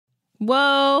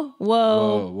Whoa.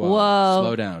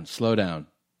 Slow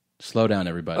down,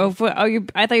 everybody. I thought you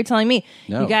were telling me.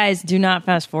 No. You guys do not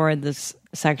fast forward this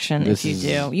section if you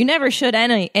do. You never should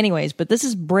anyways, but this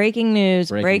is breaking news.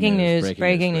 Breaking news.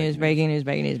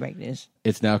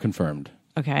 It's now confirmed.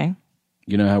 Okay.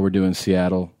 You know how we're doing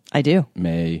Seattle? I do.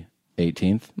 May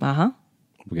 18th? Uh-huh.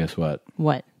 Well, guess what?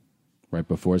 What? Right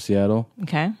before Seattle?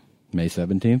 Okay. May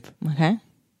 17th? Okay.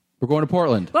 We're going to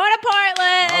Portland. Going to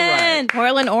Portland! All right.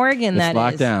 Portland, Oregon, It's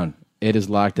locked down. It is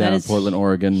locked down in Portland,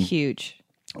 Oregon. Huge.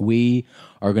 We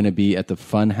are going to be at the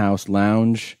Funhouse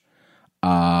Lounge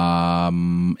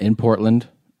in Portland.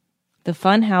 The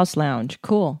Funhouse Lounge.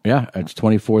 Cool. Yeah, it's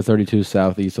 2432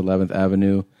 Southeast 11th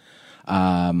Avenue.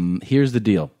 Here's the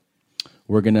deal.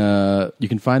 You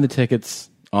can find the tickets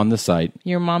on the site.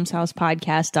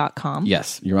 YourMom'sHousePodcast.com.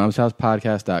 Yes,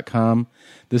 YourMom'sHousePodcast.com.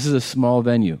 This is a small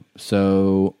venue.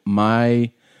 So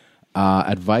my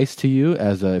advice to you,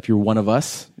 if you're one of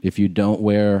us, if you don't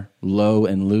wear low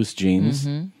and loose jeans,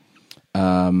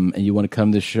 and you want to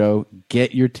come to the show,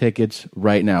 get your tickets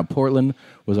right now. Portland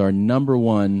was our number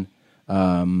one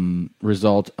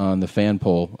result on the fan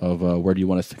poll of where do you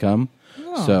want us to come.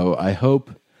 Oh. So I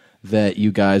hope that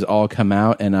you guys all come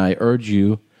out, and I urge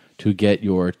you to get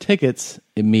your tickets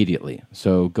immediately.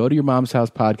 So go to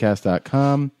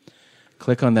YourMom'sHousePodcast.com.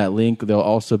 Click on that link. They'll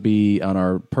also be on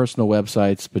our personal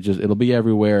websites, but it'll be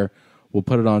everywhere. We'll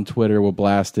put it on Twitter. We'll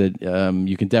blast it.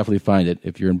 You can definitely find it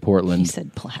if you're in Portland. He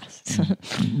said blast.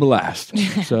 Blast.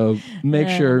 So make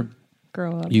sure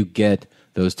you get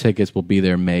those tickets. We'll be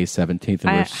there May 17th,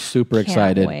 and we're super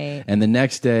excited. Wait. And the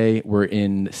next day, we're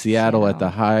in Seattle at the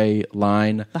High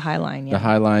Line. The High Line, yeah. The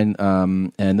High Line.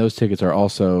 And those tickets are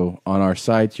also on our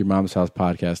sites,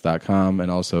 YourMom'sHousePodcast.com, and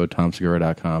also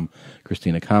TomSegura.com,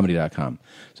 ChristinaComedy.com.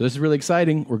 So this is really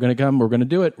exciting. We're going to come. We're going to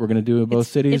do it. We're going to do it in both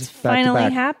cities. It's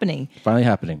finally happening. Finally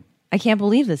happening. I can't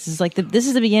believe this. This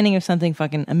is the beginning of something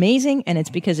fucking amazing, and it's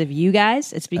because of you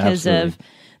guys. It's because of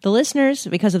the listeners,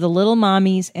 because of the little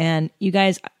mommies, and you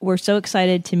guys, we're so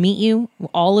excited to meet you.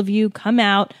 All of you, come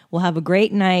out. We'll have a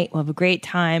great night. We'll have a great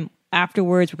time.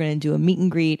 Afterwards, we're going to do a meet and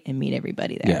greet and meet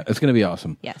everybody there. Yeah, it's going to be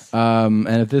awesome. Yes. And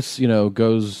if this,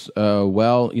 goes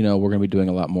well, we're going to be doing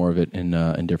a lot more of it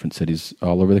in different cities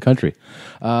all over the country.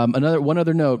 One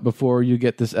other note before you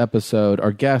get this episode,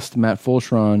 our guest Matt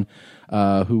Fulchiron,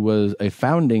 who was a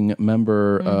founding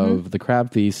member of the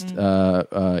Crab Feast,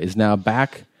 is now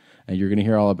back. And you're going to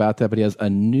hear all about that. But he has a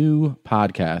new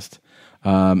podcast,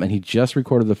 and he just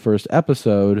recorded the first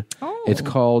episode. Oh. It's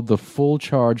called the Full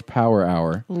Charge Power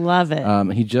Hour. Love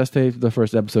it. He just taped the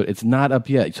first episode. It's not up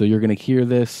yet, so you're going to hear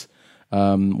this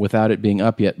without it being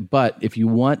up yet. But if you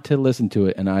want to listen to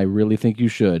it, and I really think you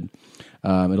should,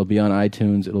 it'll be on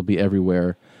iTunes. It'll be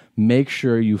everywhere. Make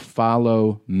sure you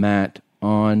follow Matt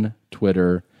on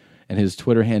Twitter, and his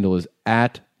Twitter handle is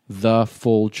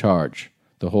 @TheFullCharge.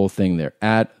 The whole thing there,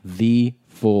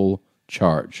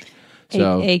 @TheFullCharge.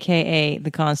 So, AKA the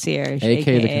concierge,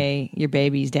 AKA your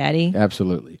baby's daddy.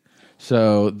 Absolutely.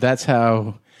 So that's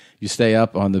how you stay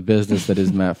up on the business that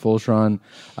is Matt Fulchiron.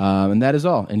 And that is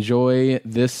all. Enjoy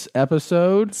this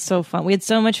episode. So fun. We had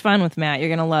so much fun with Matt. You're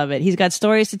going to love it. He's got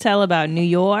stories to tell about New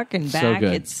York and back. So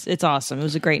good. It's awesome. It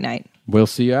was a great night. We'll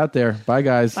see you out there. Bye,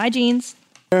 guys. Bye, Jeans.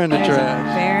 Bear in the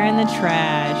trash. Bear in the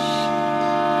trash.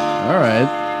 All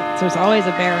right. There's always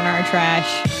a bear in our trash.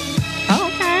 Oh,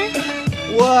 okay.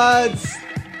 What?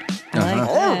 I like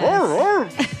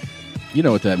that. You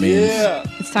know what that means. Yeah.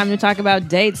 It's time to talk about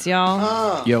dates,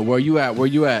 y'all. Yo, where you at?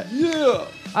 Yeah.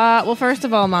 Well, first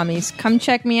of all, mommies, come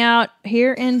check me out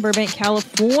here in Burbank,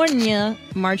 California,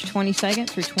 March 22nd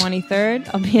through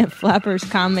 23rd. I'll be at Flappers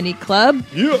Comedy Club.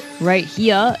 Yeah. Right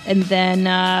here. And then,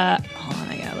 hold on,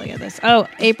 I gotta look at this. Oh,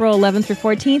 April 11th through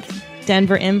 14th.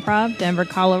 Denver Improv, Denver,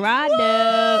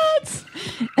 Colorado. What?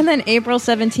 And then April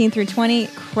 17th through 20,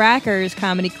 Crackers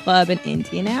Comedy Club in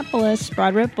Indianapolis,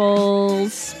 Broad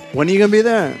Ripples. When are you going to be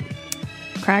there?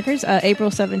 Crackers,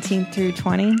 April 17th through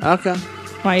 20. Okay.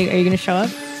 Why, are you going to show up?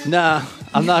 Nah,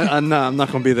 I'm not going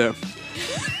to be there.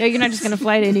 You're not just going to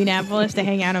fly to Indianapolis to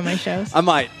hang out on my shows? I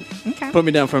might. Okay. Put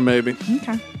me down for a maybe.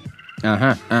 Okay.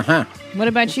 Uh-huh. What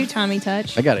about you, Tommy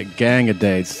Touch? I got a gang of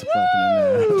dates. You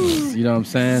know what I'm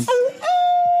saying?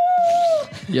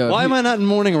 Yo, why am I not in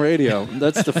morning radio?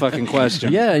 That's the fucking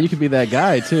question. Yeah, you could be that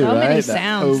guy too, so right? Many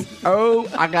sounds.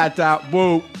 I got that.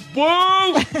 Whoa.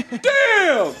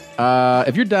 Damn!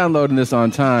 If you're downloading this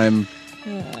on time,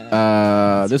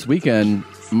 this weekend,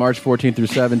 March 14th through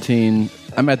 17,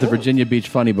 I'm at the Virginia Beach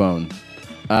Funny Bone.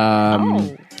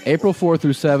 April 4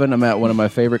 through 7, I'm at one of my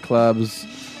favorite clubs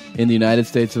in the United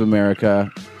States of America,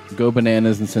 Go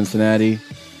Bananas in Cincinnati.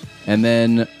 And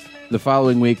then the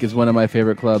following week is one of my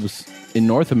favorite clubs in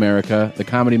North America, the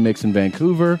Comedy Mix in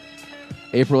Vancouver.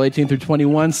 April 18th through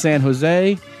 21, San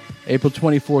Jose. April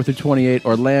 24th through 28,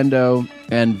 Orlando.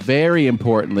 And very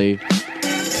importantly,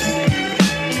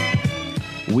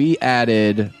 we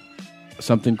added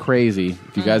something crazy.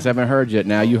 If you guys haven't heard yet,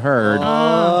 now you heard.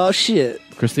 Oh, shit.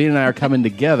 Christina and I are coming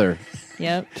together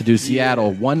to do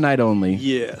Seattle one night only.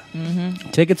 Yeah.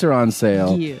 Tickets are on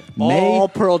sale. Yeah. All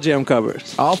Pearl Jam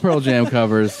covers. All Pearl Jam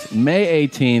covers. May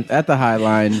 18th at the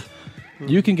Highline.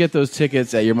 You can get those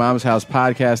tickets at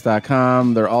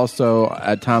yourmomshousepodcast.com. They're also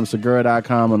at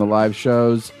tomsegura.com on the live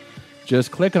shows.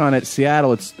 Just click on it.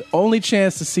 Seattle, it's the only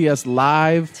chance to see us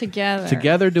live.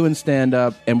 Together doing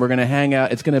stand-up, and we're going to hang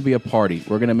out. It's going to be a party.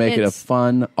 We're going to make it a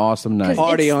fun, awesome night.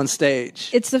 Party on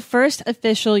stage. It's the first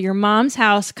official Your Mom's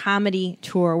House comedy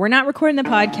tour. We're not recording the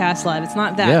podcast live. It's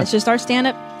not that. Yeah. It's just our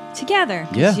stand-up together.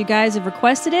 Yeah. You guys have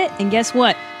requested it, and guess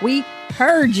what? We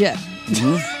heard you.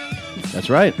 That's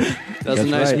right. That's a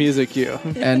nice music cue.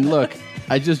 And look,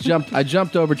 I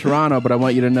jumped over Toronto, but I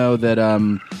want you to know that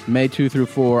May 2 through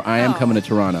 4, I am coming to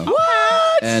Toronto.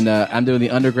 What? And I'm doing the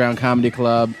Underground Comedy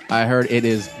Club. I heard it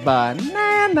is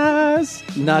bananas.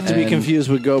 Not to be confused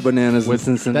with Go Bananas in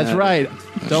Cincinnati. That's right.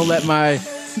 Don't let my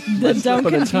slip of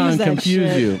the tongue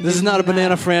confuse you. This is not a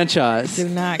banana franchise. Do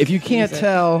not. If you can't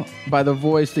tell by the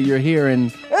voice that you're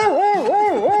hearing,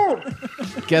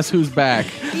 guess who's back?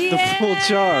 The full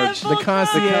charge. The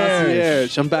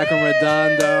concierge. I'm back on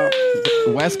Redondo.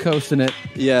 West Coasting it.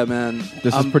 Yeah, man.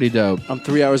 This is pretty dope. I'm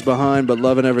 3 hours behind, but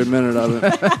loving every minute of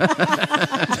it.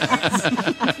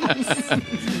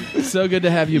 So good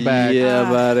to have you back. Yeah,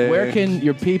 buddy. Where can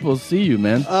your people see you,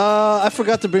 man? I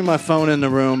forgot to bring my phone in the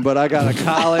room, but I got a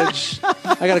college.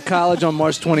 I got a college on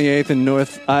March 28th in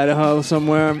North Idaho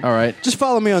somewhere. All right. Just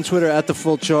follow me on Twitter at The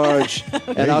Full Charge,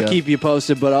 and I'll keep you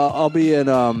posted. But I'll be in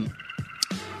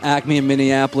Acme in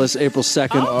Minneapolis, April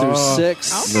 2nd through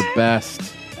 6th. The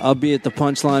best. I'll be at the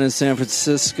Punchline in San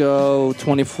Francisco,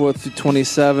 24th through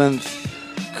 27th.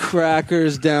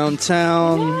 Crackers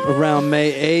downtown around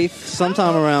May 8th,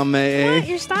 sometime around May 8th. What?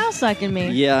 Your style's sucking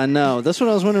me. Yeah, I know. That's what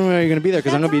I was wondering where you're going to be there,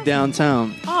 because I'm going to be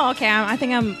downtown. Oh, okay. I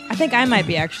think I might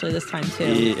be actually this time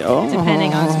too. Yeah. Oh.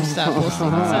 Depending on some stuff. We'll see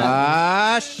what's up.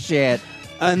 Ah, shit.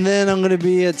 And then I'm going to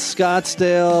be at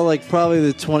Scottsdale, like probably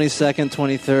the 22nd,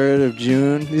 23rd of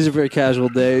June. These are very casual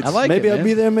dates. I like maybe it, I'll man.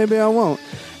 be there, maybe I won't.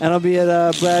 And I'll be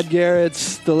at Brad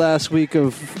Garrett's the last week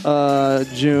of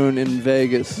June in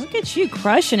Vegas. Look at you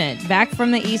crushing it. Back from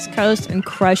the East Coast and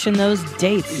crushing those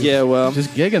dates. Yeah, well,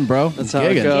 Just gigging, bro. that's how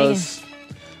it goes.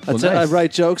 That's it. I nice.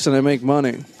 write jokes and I make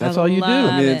money. That's all you do.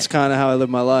 love I mean, it. it's kind of how I live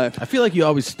my life. I feel like you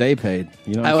always stay paid.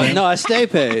 You know what I'm saying? No, I stay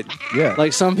paid. Yeah.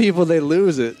 Like some people, they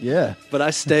lose it. Yeah. But I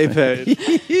stay paid.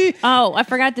 Oh, I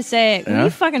forgot to say it. Will Yeah?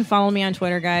 you fucking follow me on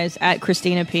Twitter, guys? At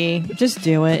Christina P. Just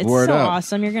do it. It's Word so up.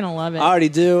 awesome. You're going to love it. I already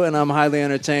do, and I'm highly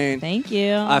entertained. Thank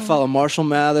you. I follow Marshall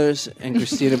Mathers and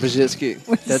Christina Pazsitzky.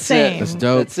 That's Same. it. That's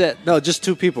dope. That's it. No, just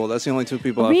two people. That's the only two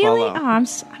people Really? I Oh, follow. I'm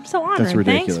so honored. That's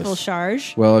ridiculous. Thanks,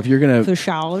 Fulchiron. Well, if you're gonna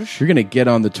get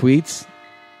on the tweets,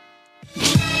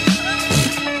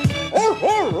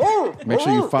 make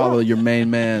sure you follow your main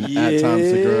man at Tom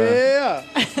Segura. Yeah.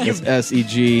 It's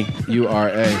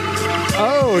Segura.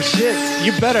 Oh, shit.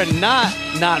 You better not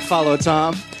follow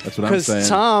Tom. That's what I'm saying. Because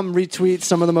Tom retweets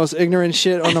some of the most ignorant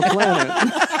shit on the planet.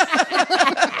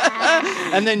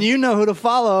 And then you know who to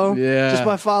follow just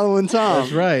by following Tom.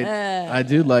 That's right. I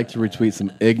do like to retweet some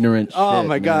ignorant shit. Oh,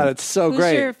 my God. It's so Who's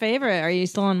great. your favorite? Are you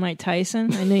still on Mike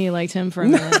Tyson? I knew you liked him for a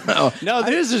minute. No,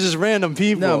 these are just random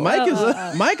people. No, Mike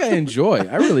I enjoy.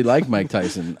 I really like Mike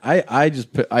Tyson.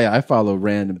 I follow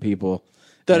random people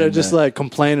that are just like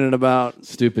complaining about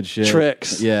stupid shit.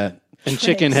 Tricks. Yeah. And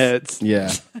chicken heads.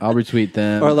 Yeah. I'll retweet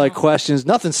them. Or like questions.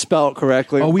 Nothing spelled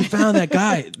correctly. Oh, we found that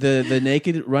guy. The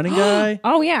naked running guy.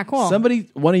 Oh, yeah, cool.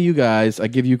 One of you guys, I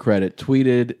give you credit,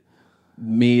 tweeted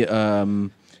me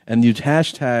and you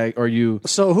hashtag or you.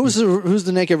 So who's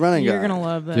the naked running guy? You're going to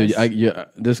love this. Dude,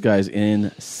 this guy's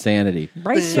insanity.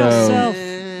 Brace So, yourself.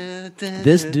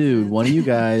 This dude, one of you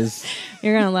guys,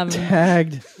 You're going to love him.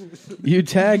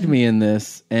 tagged me in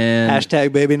this and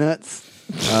hashtag baby nuts.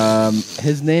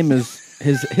 His name is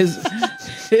his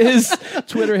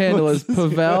Twitter handle is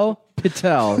Pavel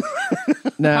Patel.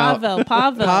 Now Pavel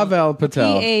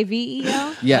Patel. Pavel.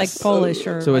 Yes, like Polish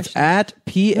or so it's at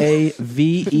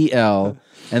Pavel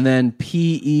and then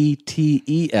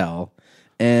Petel,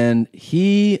 and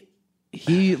he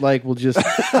like will just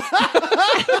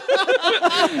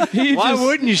Why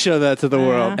wouldn't you show that to the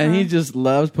world? And he just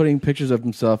loves putting pictures of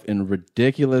himself in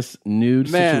ridiculous nude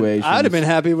situations. I'd have been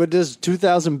happy with this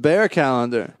 2000 bear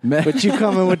calendar. But you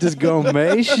come in with this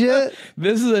gourmet shit?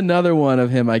 This is another one of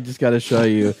him I just got to show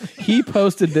you. He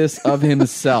posted this of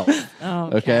himself.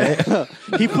 Okay?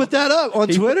 He put that up on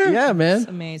Twitter? Yeah, man. That's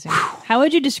amazing. How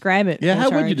would you describe it? Yeah, how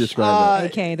would you describe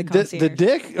it? Okay, the concierge. The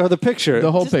dick or the picture?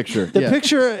 The whole picture. The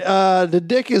picture, the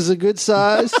dick is a good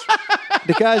size.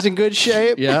 The guy's in good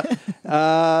shape. Yeah.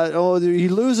 He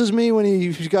loses me when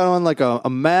he's got on like a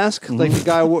mask, like the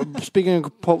guy speaking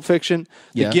of Pulp Fiction,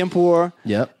 the Gimp wore.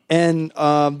 Yep. And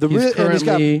and he's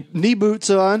got knee boots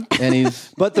on. And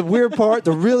but the weird part,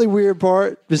 the really weird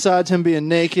part, besides him being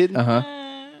naked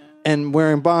and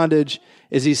wearing bondage,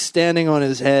 is he's standing on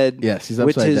his head. Yes, he's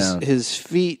upside with down. his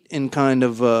feet in kind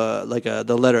of like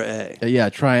the letter A. Yeah,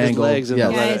 triangle. His legs in the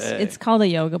letter A. It's called a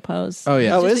yoga pose. Oh,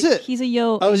 yeah. Oh, is it? He's a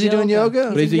yoga. Oh, is he doing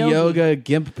yoga? But he's a yoga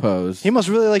gimp pose. He must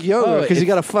really like yoga because he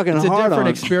got a fucking It's a hard different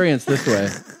on. experience this way.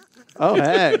 Oh,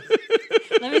 hey.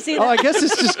 Let me see that. Oh, I guess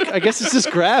it's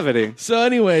just gravity. So,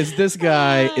 anyways, this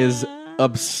guy is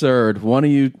absurd. One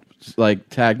of you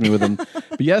tagged me with him.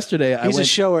 But yesterday, He's a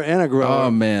shower and a grower.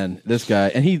 Oh man, this guy,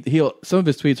 and he'll some of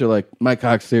his tweets are like, "My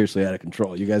cock's seriously out of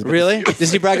control." You guys really?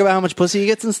 Does he brag about how much pussy he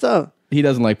gets and stuff? He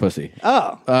doesn't like pussy.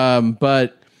 Oh,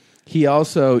 but he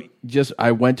also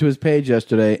I went to his page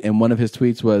yesterday, and one of his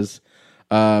tweets was,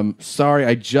 "Sorry,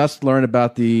 I just learned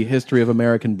about the history of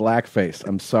American blackface.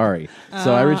 I'm sorry."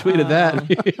 So I retweeted that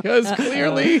because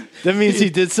clearly that means he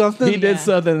did something. He did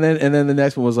something, and then the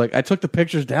next one was like, "I took the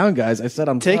pictures down, guys. I said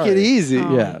I'm Take sorry." it easy.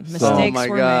 Yeah. Mistakes my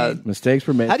were God. made. Mistakes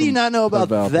were made. How do you not know about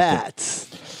Valve. that?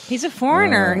 He's a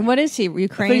foreigner. What is he? I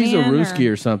Ukrainian? think he's a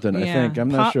Ruski or something. I think I'm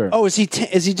not sure. Oh, is he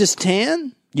just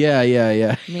tan? Yeah.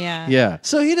 Yeah.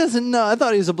 So he doesn't know. I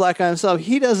thought he was a black guy himself.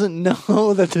 He doesn't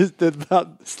know that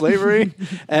about slavery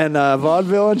and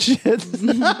vaudeville and shit.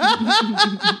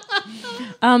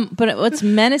 But what's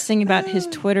menacing about his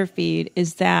Twitter feed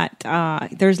is that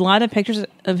there's a lot of pictures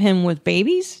of him with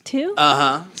babies too.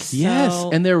 Yes,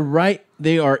 and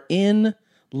they are in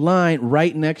line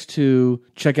right next to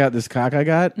check out this cock I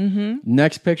got. Mm-hmm.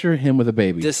 Next picture, him with a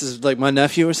baby. This is like my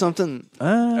nephew or something,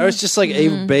 or it's just like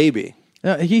a baby.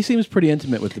 He seems pretty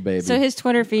intimate with the baby. So his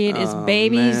Twitter feed is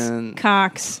babies, man.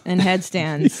 cocks, and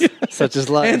headstands. Such as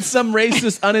life. and some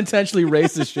racist, unintentionally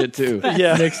racist shit too.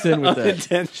 Mixed in with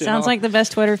that. Sounds like the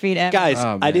best Twitter feed ever. Guys,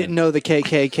 I didn't know the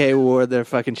KKK wore their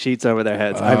fucking sheets over their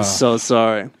heads. I'm so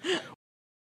sorry.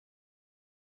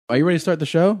 Are you ready to start the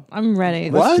show? I'm ready.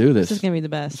 Let's do this. This is gonna be the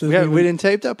best. We didn't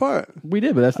tape that part. We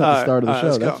did, but that's not the start of the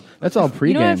show. That's all pregame.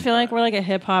 You know what I feel like? We're like a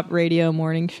hip hop radio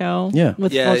morning show. Yeah.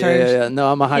 With Yeah. No,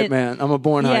 I'm a hype man. I'm a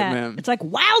born hype Yeah. man. It's like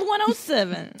Wild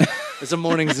 107. It's a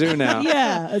morning zoo now.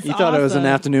 Yeah. It's You thought it was an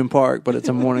awesome. afternoon park, but it's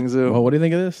a morning zoo. Well, what do you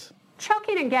think of this?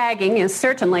 Choking and gagging is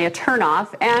certainly a turnoff,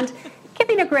 and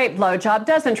giving a great blowjob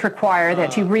doesn't require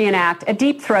that you reenact a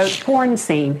deep throat porn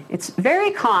scene. It's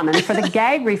very common for the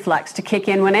gag reflex to kick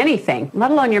in when anything, let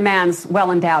alone your man's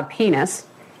well-endowed penis,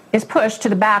 is pushed to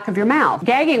the back of your mouth.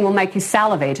 Gagging will make you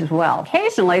salivate as well.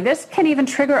 Occasionally, this can even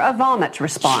trigger a vomit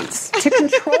response. To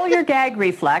control your gag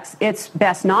reflex, it's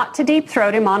best not to deep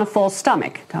throat him on a full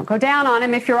stomach. Don't go down on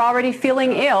him if you're already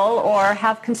feeling ill or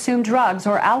have consumed drugs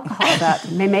or alcohol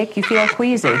that may make you feel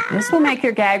queasy. This will make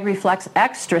your gag reflex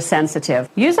extra sensitive.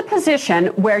 Use a position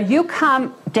where you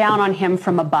come down on him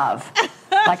from above,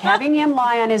 like having him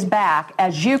lie on his back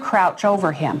as you crouch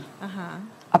over him.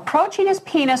 Approaching his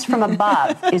penis from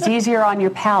above is easier on your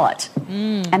palate,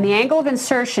 and the angle of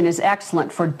insertion is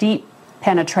excellent for deep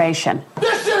penetration.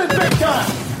 This shit is big time!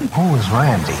 Who is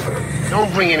Randy?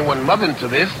 Don't bring anyone mother into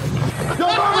this. Yo,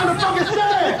 mom in the fucking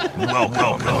stand!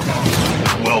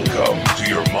 Welcome to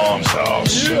your mom's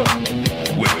house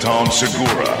with Tom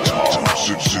Segura,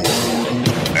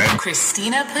 and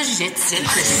Christina Pazsitzky.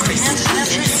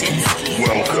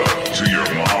 welcome to your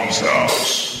mom's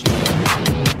house.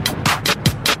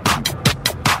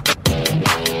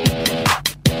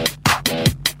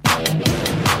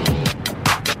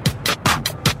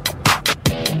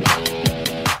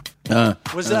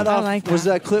 Was that I off? like that. Was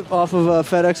that clip off of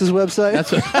FedEx's website?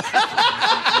 That's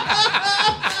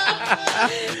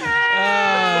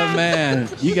Oh man,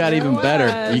 you got even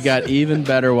better. You got even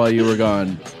better while you were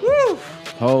gone. Woo.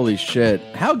 Holy shit!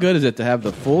 How good is it to have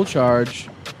the full charge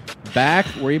back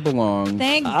where you belong.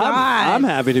 Thank God. I'm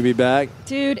happy to be back.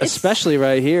 Dude, especially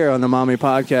right here on the Mommy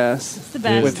Podcast. It's the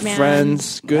best, with man.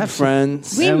 friends, good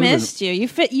friends. We missed you. You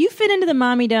fit into the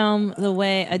Mommy Dome the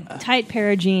way a tight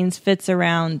pair of jeans fits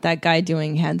around that guy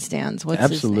doing headstands. What's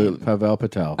his name? Pavel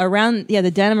Patel. Around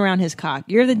the denim around his cock.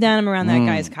 You're the denim around that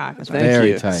guy's cock. That's right. Thank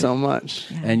you tight. so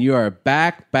much. Yeah. And you are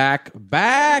back. No.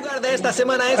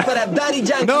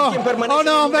 Oh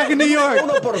no, I'm back in New York. Oh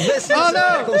no.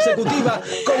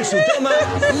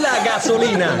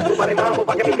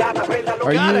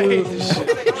 Are you?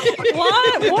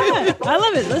 What? I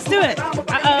love it. Let's do it.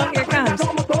 Uh-oh, here it comes.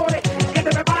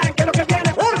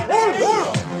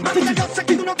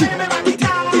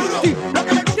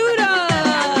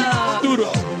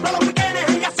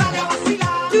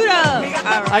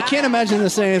 I can't imagine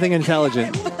this saying anything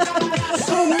intelligent.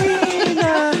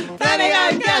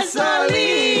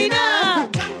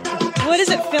 What is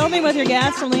it? Fill me with your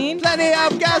gasoline? Plenty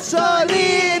of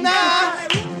gasolina.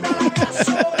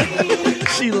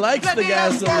 She likes the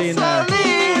gasolina.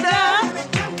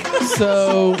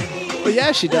 So, well,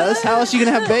 yeah, she does. How else are you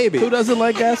gonna have baby? Who doesn't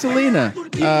like gasolina?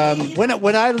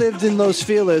 When I lived in Los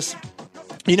Feliz,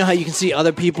 you know how you can see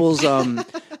other people's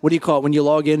what do you call it when you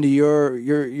log into your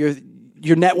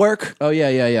network? Oh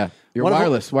yeah. Your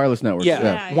wireless network.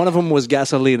 Yeah. One of them was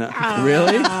gasolina.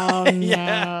 Really? Oh, no.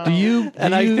 Yeah. Do you?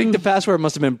 I think the password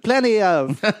must have been plenty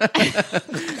of.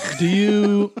 Do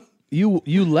you?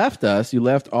 You left us. You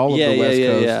left all of the West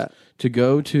Coast to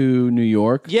go to New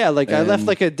York. Yeah, I left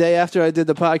like a day after I did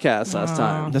the podcast last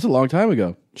time. That's a long time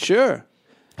ago. Sure.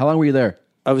 How long were you there?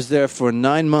 I was there for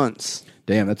 9 months.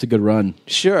 Damn, that's a good run.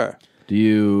 Sure. Are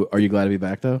you glad to be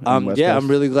back though? Yeah, I'm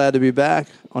really glad to be back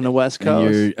on the West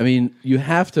Coast. You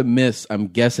have to miss, I'm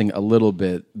guessing, a little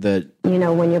bit that.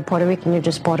 When you're Puerto Rican, you're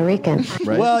just Puerto Rican.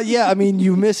 Right? Well, yeah,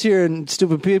 you miss hearing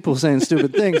stupid people saying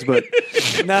stupid things, but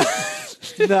no.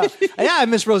 Yeah, I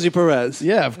miss Rosie Perez.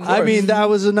 Yeah, of course. That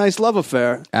was a nice love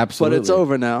affair. Absolutely. But it's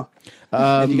over now.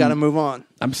 And you got to move on.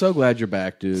 I'm so glad you're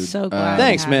back, dude. So glad.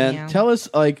 Thanks, man. Tell us,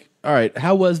 all right,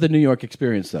 how was the New York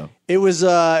experience, though? It was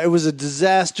a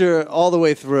disaster all the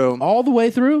way through. All the way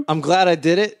through? I'm glad I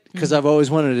did it because I've always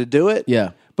wanted to do it.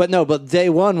 Yeah. But day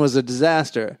one was a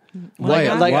disaster.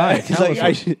 Why?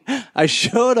 I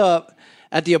showed up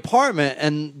at the apartment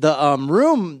and the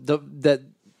room that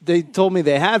they told me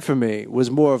they had for me was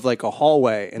more of like a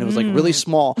hallway, and it was like really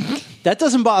small. That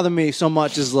doesn't bother me so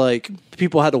much as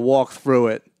people had to walk through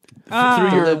it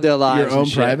to live their lives. Your own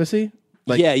privacy?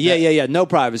 Yeah. No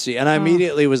privacy. And I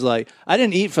immediately was like, I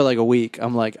didn't eat for like a week.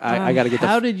 I'm like, I got to get.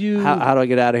 How do I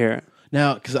get out of here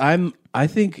now? Because I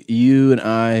think you and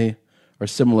I are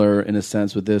similar in a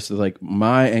sense with this. Like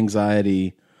my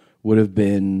anxiety would have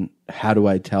been, how do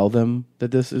I tell them that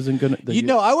this isn't gonna?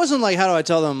 I wasn't like, how do I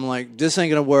tell them like this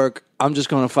ain't gonna work? I'm just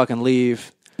gonna fucking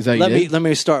leave. Is that let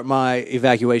me start my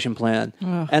evacuation plan.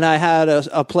 And I had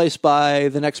a place by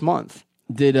the next month.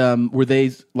 Were they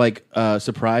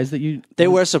surprised that you? They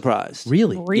were surprised.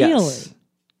 Really? Yes.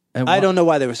 And I don't know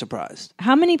why they were surprised.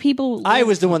 How many people? I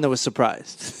was the one that was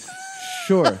surprised.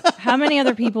 Sure. How many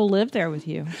other people lived there with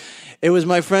you? It was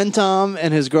my friend Tom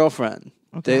and his girlfriend.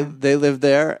 Okay. They lived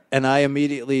there, and I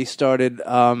immediately started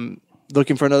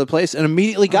looking for another place, and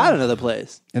immediately got another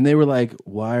place. And they were like,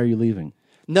 "Why are you leaving?"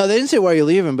 No, they didn't say why are you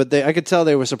leaving, but I could tell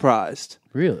they were surprised.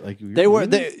 Really? They're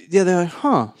like,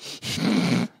 huh?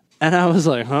 And I was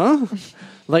like, huh?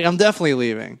 I'm definitely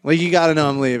leaving. You got to know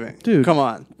I'm leaving. Dude. Come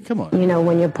on.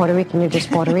 When you're Puerto Rican, you're just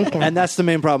Puerto Rican. And that's the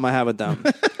main problem I have with them.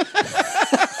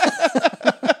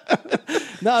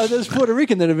 No, there's Puerto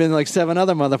Rican that have been like 7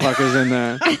 other motherfuckers in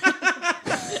there.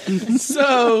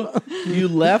 So you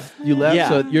left. Yeah.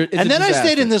 So and then I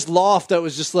stayed in this loft that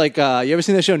was just like, you ever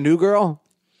seen that show New Girl?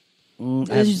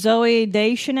 Is Zoe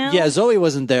Deschanel? Yeah, Zoe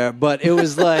wasn't there, but it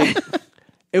was like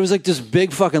it was like this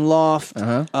big fucking loft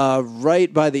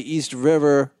right by the East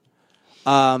River,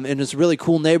 in this really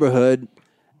cool neighborhood,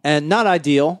 and not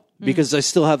ideal because I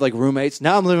still have like roommates.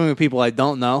 Now I'm living with people I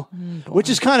don't know,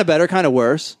 which is kind of better, kind of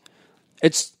worse.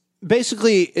 It's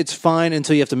basically it's fine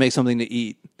until you have to make something to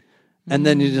eat, and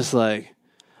then you're just like.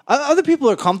 Other people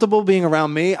are comfortable being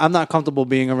around me. I'm not comfortable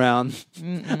being around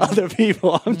other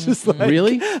people. I'm just like,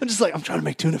 really? I'm trying to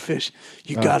make tuna fish.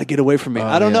 You got to get away from me.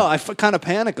 I don't know. I kind of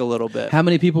panic a little bit. How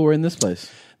many people were in this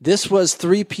place? This was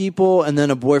 3 people and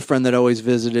then a boyfriend that always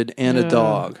visited and a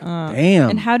dog.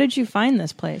 Damn. And how did you find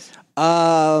this place?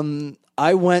 I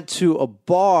went to a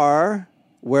bar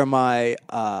where my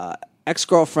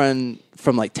ex-girlfriend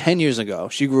from like 10 years ago,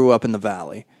 she grew up in the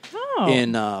Valley.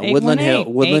 In Woodland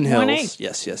Hills.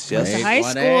 Yes. Went to high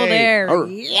school there.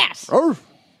 Yes.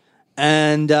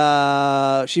 And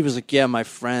she was like, yeah, my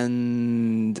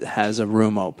friend has a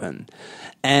room open.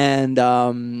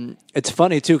 And it's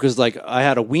funny, too, because, like, I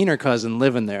had a wiener cousin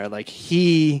living there. Like,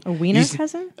 A wiener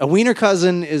cousin? A wiener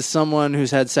cousin is someone who's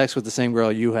had sex with the same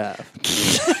girl you have.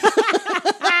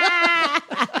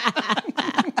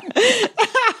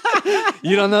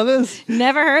 You don't know this?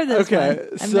 Never heard this Okay,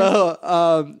 one.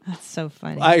 so... That's so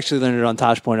funny. I actually learned it on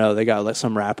Tosh.0. They got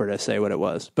some rapper to say what it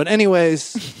was. But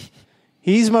anyways...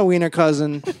 He's my wiener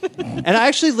cousin. And I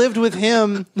actually lived with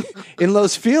him in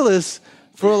Los Feliz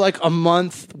for like a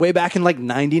month way back in like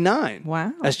 99.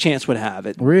 Wow. As chance would have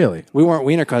it. Really? We weren't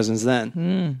wiener cousins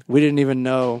then. We didn't even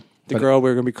know the girl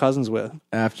we were going to be cousins with.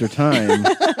 After time,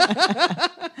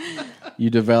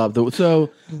 you developed... So,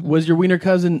 was your wiener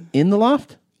cousin in the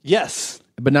loft? Yes.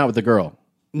 But not with the girl?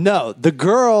 No. The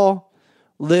girl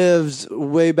lives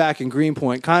way back in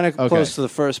Greenpoint, kind of close to the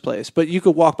first place. But you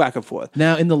could walk back and forth.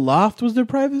 Now, in the loft, was there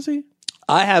privacy?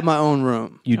 I had my own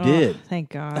room. You did? Thank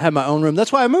God. I had my own room.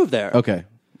 That's why I moved there. Okay.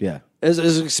 Yeah. It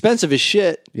was expensive as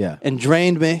shit. Yeah. And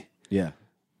drained me. Yeah.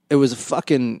 It was a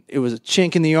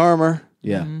chink in the armor.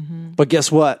 Yeah. But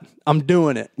guess what? I'm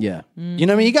doing it. Yeah. You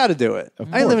know what I mean? You got to do it.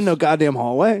 I ain't living in no goddamn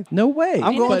hallway. No way.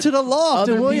 I'm going to the loft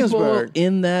in Other Williamsburg. people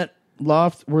in that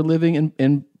loft were living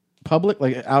in public,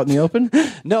 like out in the open?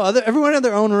 No, everyone had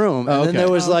their own room. And then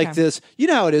there was okay. like this, you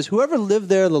know how it is. Whoever lived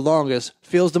there the longest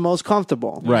feels the most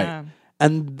comfortable. Right. Yeah.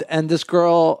 And this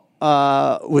girl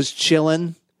was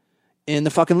chilling in the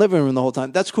fucking living room the whole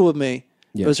time. That's cool with me.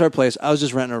 Yeah. It was her place. I was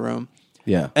just renting a room.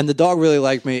 Yeah. And the dog really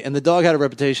liked me. And the dog had a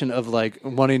reputation of like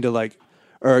wanting to like,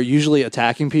 or usually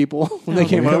attacking people when they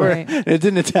came over. right. And it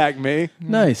didn't attack me.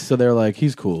 Nice. So they're like,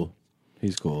 he's cool.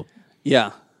 He's cool.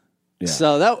 Yeah. Yeah.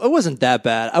 So it wasn't that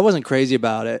bad. I wasn't crazy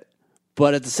about it.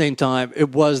 But at the same time,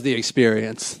 it was the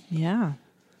experience. Yeah.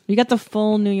 You got the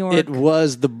full New York. It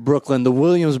was the Brooklyn, the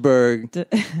Williamsburg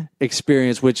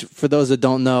experience, which for those that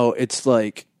don't know, it's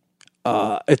like,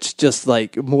 it's just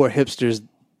like more hipsters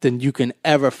than you can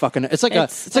ever fucking. It's like a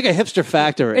hipster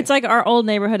factory. It's like our old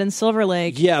neighborhood in Silver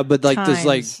Lake. Yeah, but like there's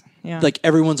like Yeah. like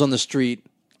everyone's on the street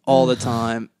all the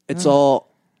time. It's all.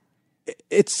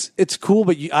 It's cool,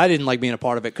 but I didn't like being a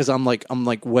part of it because I'm like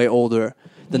way older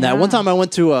than that. One time I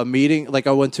went to a meeting, like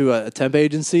I went to a temp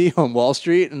agency on Wall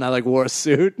Street, and I like wore a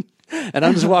suit, and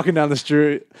I'm just walking down the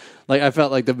street, like I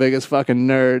felt like the biggest fucking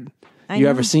nerd you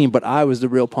ever seen. But I was the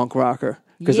real punk rocker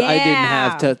because I didn't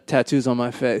have tattoos on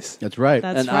my face. That's right.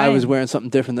 That's I was right. wearing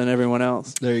something different than everyone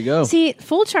else. There you go. See,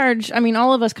 Full Charge, I mean,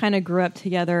 all of us kind of grew up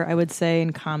together, I would say,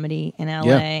 in comedy in LA.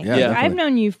 Yeah, definitely. I've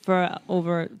known you for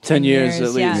over 10 years at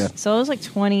least. Yeah. Yeah. So I was like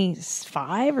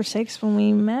 25 or 6 when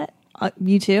we met,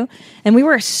 you two. And we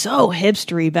were so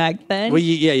hipstery back then. Well,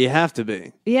 you have to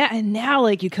be. Yeah, and now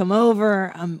like you come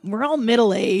over, we're all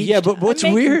middle-aged. Yeah, but what's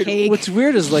I'm making weird? cake. What's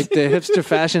weird is like the hipster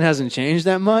fashion hasn't changed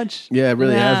that much. Yeah, it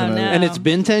really No, hasn't. no. And it's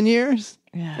been 10 years.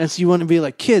 Yeah. And so you want to be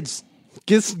like, kids,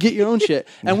 get your own shit.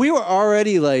 And we were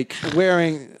already like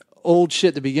wearing old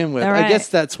shit to begin with. All I right. guess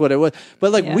that's what it was.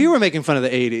 But like Yeah. we were making fun of the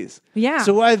 80s. Yeah.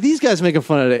 So why are these guys making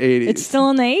fun of the 80s? It's still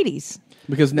in the 80s.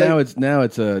 Because now it's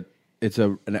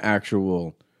an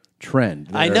actual trend.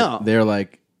 I know. They're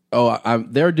like,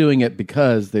 they're doing it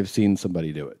because they've seen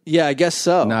somebody do it, yeah, I guess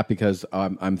so. not because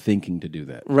I'm thinking to do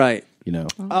that. Right. You know.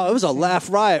 Oh, it was a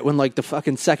laugh riot when like the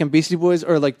fucking second Beastie Boys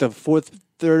or like the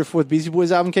third or fourth Beastie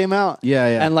Boys album came out. Yeah,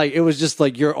 yeah. And like it was just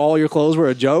like all your clothes were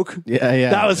a joke. Yeah, yeah.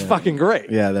 That was yeah. fucking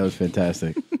great. Yeah, that was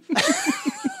fantastic.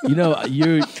 You know,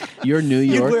 you're New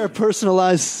You'd York wear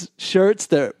personalized shirts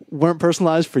that weren't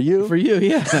personalized for you. for you.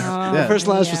 Yeah, yeah.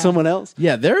 Personalized for someone else.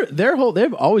 Yeah,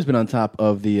 they've always been on top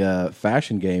of the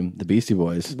fashion game, the Beastie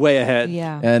Boys. Way ahead.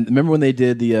 Yeah. And remember when they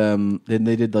did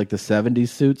they did like the 70s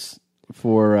suits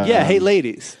for Yeah, hey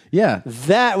ladies. yeah.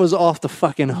 That was off the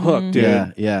fucking hook, dude.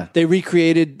 Yeah, yeah. They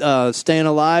recreated Staying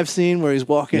Alive scene where he's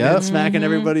walking Yep. and smacking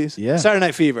everybody's. Yeah. Saturday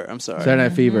Night Fever, I'm sorry. Saturday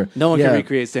Night Fever. No one Yeah. can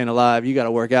recreate Staying Alive. You got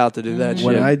to work out to do that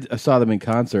When shit. I saw them in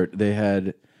concert, they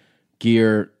had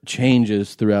gear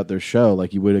changes throughout their show,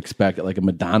 like you would expect at like a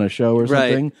Madonna show or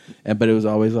Right. something. But it was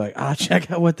always like, check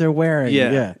out what they're wearing.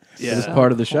 Yeah. yeah. Yeah. It was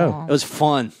part of the show. It was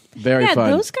fun. Very Yeah,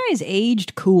 fun. those guys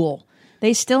aged cool.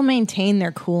 They still maintain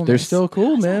their coolness. They're still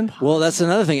cool, man. Well, that's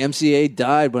another thing. MCA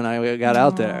died when I got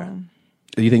out there.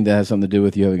 Do you think that has something to do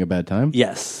with you having a bad time?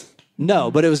 Yes.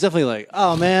 No, but it was definitely like,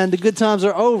 oh man, the good times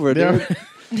are over, dude.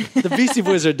 The Beastie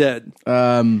Boys are dead.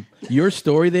 Your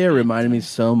story there reminded me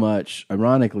so much,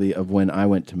 ironically, of when I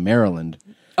went to Maryland.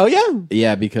 Oh yeah.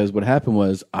 Yeah, because what happened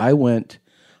was I worked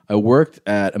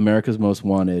at America's Most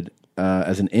Wanted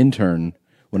as an intern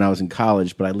when I was in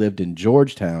college, but I lived in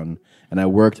Georgetown and I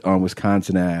worked on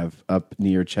Wisconsin Ave up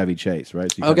near Chevy Chase,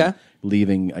 right? So Okay.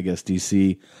 Leaving, I guess,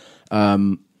 D.C.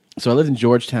 So I lived in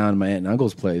Georgetown, my aunt and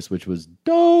uncle's place, which was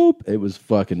dope. It was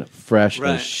fucking fresh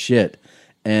as shit.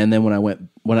 And then when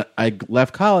I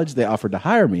left college, they offered to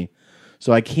hire me.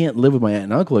 So I can't live with my aunt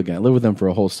and uncle again. I lived with them for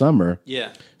a whole summer.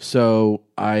 Yeah. So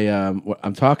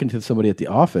I'm talking to somebody at the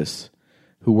office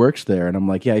who works there, and I'm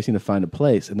like, yeah, I just need to find a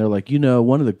place. And they're like,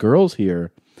 one of the girls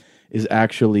here is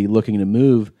actually looking to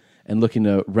move and looking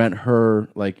to rent her,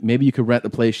 like, maybe you could rent the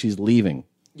place she's leaving.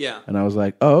 Yeah. And I was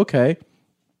like, oh, okay.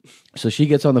 So she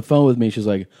gets on the phone with me. She's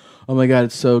like, oh my God,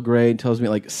 it's so great. And tells me,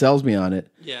 like, sells me on it.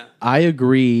 Yeah. I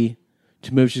agree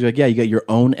to move. She's like, yeah, you got your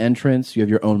own entrance. You have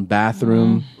your own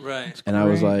bathroom. Right. And I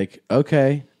was like,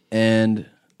 okay. And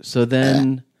so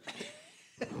then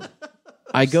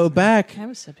I go back.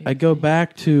 I go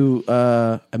back to,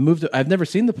 I've never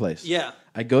seen the place. Yeah.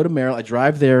 I go to Maryland. I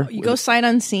drive there. You go sight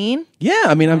unseen? Yeah.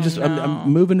 I mean, I'm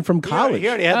moving from college. He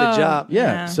already had the job.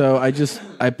 Yeah. So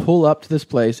I pull up to this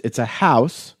place. It's a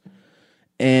house,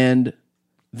 and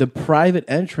the private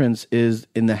entrance is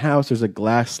in the house. There's a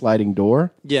glass sliding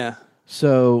door. Yeah.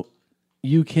 So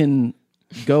you can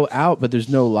go out, but there's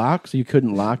no lock, so you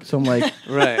couldn't lock. So I'm like,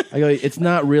 Right. I go, it's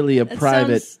not really a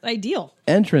private Sounds ideal.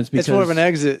 entrance because It's more of an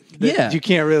exit that you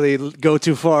can't really go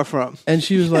too far from. And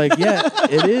she was like, yeah,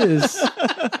 it is.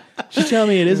 She's telling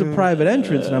me it is a private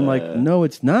entrance, and I'm like, no,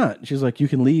 it's not. She's like, you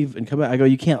can leave and come back. I go,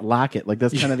 you can't lock it. Like,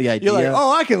 that's kind of the idea. You're like,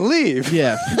 oh, I can leave.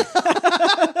 Yeah.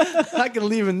 I can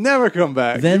leave and never come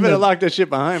back. Then You better lock that shit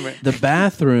behind me. The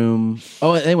bathroom.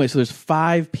 Oh, anyway, so there's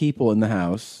 5 people in the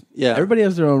house. Yeah. Everybody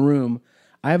has their own room.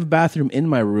 I have a bathroom in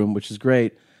my room, which is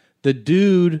great. The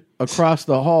dude across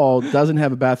the hall doesn't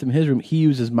have a bathroom in his room. He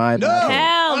uses my bathroom.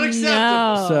 Hell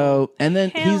no. So, and then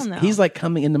Hell he's like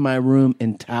coming into my room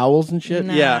in towels and shit.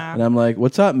 Nah. Yeah. And I'm like,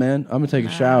 what's up, man? I'm going to take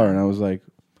a shower. And I was like,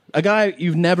 a guy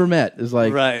you've never met is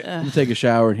like, Right. I'm going to take a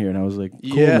shower in here. And I was like, cool,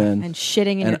 Yeah. man. And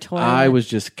shitting in your toilet. I was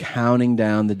just counting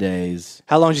down the days.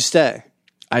 How long did you stay?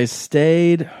 I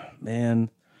stayed, man,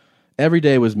 every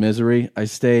day was misery. I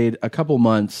stayed a couple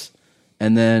months,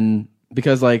 and then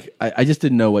because like I just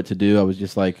didn't know what to do. I was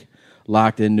just like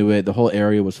locked into it. The whole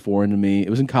area was foreign to me. It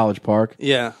was in College Park.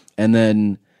 Yeah. And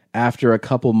then after a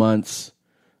couple months,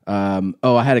 I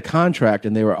had a contract,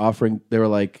 and they were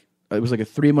like, it was like a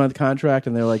 3-month contract,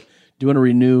 and they were like, do you want to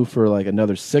renew for like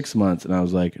another 6 months? And I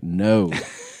was like, no.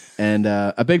 And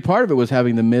a big part of it was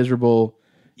having the miserable,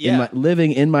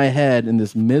 living in my head in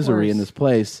this misery in this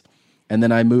place. And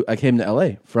then I came to LA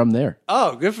from there.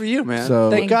 Oh, good for you, man. So-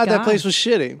 Thank Thank God that God. place was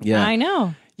shitty. Yeah. I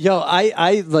know. Yo,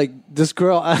 I like this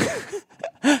girl.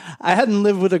 I hadn't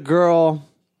lived with a girl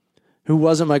who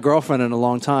wasn't my girlfriend in a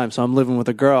long time, so I'm living with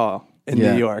a girl in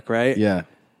Yeah. New York, right? Yeah.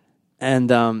 And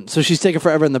so she's taking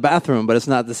forever in the bathroom, but it's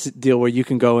not this deal where you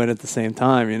can go in at the same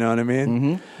time. You know what I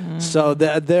mean? Mm-hmm. So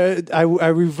I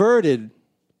reverted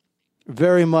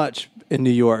very much in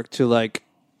New York to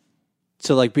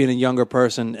being a younger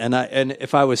person, and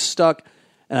if I was stuck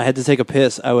and I had to take a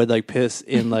piss, I would like piss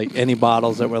in like any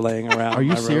bottles that were laying around. Are you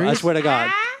my room. serious? I swear to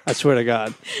God. I swear to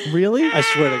God. Really? I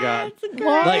swear to God.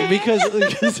 Like because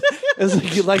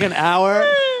it's like an hour.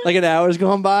 Like an hour's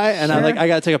going by, and I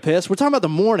gotta take a piss. We're talking about the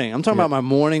morning. I'm talking about my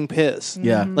morning piss.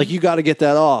 Yeah. Like you got to get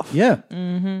that off. Yeah.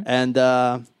 And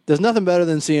there's nothing better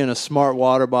than seeing a Smart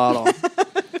water bottle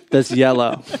that's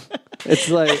yellow. It's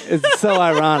so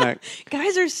ironic. You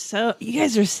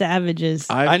guys are savages.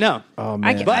 I know. Oh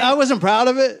man. But I wasn't proud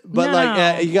of it. But No.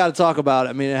 like you got to talk about it.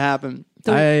 I mean, it happened.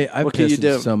 I What can you pissed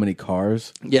in do? so many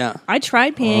cars. Yeah. I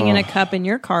tried peeing in a cup in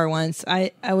your car once.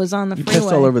 I was on the You freeway.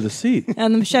 pissed all over the seat.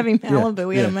 On the Chevy Malibu.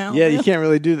 We had a Malibu. Yeah, you can't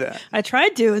really do that. I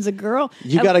tried to as a girl.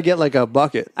 You got to get like a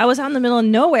bucket. I was out in the middle of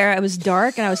nowhere. It was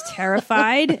dark and I was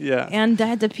terrified. Yeah. And I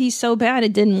had to pee so bad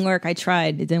it didn't work. I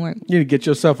tried. It didn't work. You need to get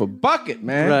yourself a bucket,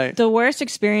 man. Right. The worst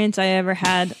experience I ever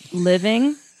had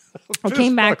living. I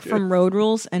came back from Road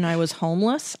Rules and I was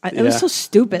homeless. It was Yeah. so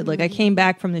stupid. Like I came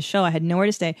back from the show. I had nowhere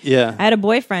to stay. Yeah. I had a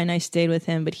boyfriend. I stayed with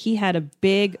him, but he had a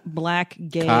big black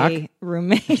gay Cock?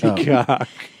 roommate. God.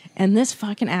 And this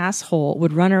fucking asshole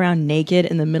would run around naked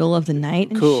in the middle of the night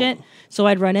and Cool. shit. So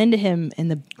I'd run into him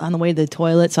on the way to the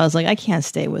toilet. So I was like, I can't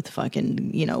stay with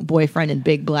fucking, boyfriend and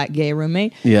big black gay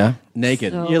roommate. Yeah.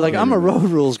 Naked. So- You're like, I'm a Road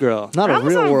Rules girl, not a was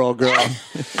real on- world girl.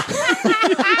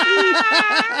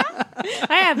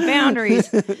 I have boundaries.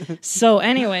 So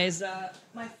anyways,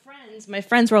 my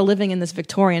friends were all living in this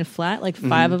Victorian flat, like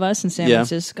 5 of us in San Yeah.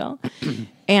 Francisco.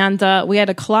 And we had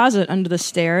a closet under the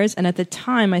stairs. And at the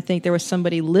time, I think there was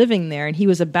somebody living there and he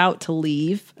was about to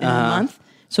leave in a month.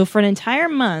 So for an entire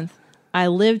month, I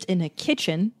lived in a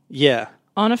kitchen Yeah.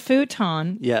 on a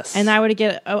futon. Yes. And I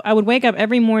would wake up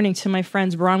every morning to my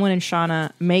friends Bronwyn and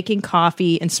Shauna making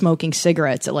coffee and smoking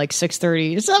cigarettes at like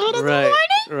 6:30 to 7 in the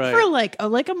morning for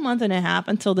like a month and a half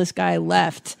until this guy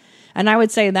left. And I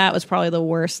would say that was probably the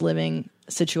worst living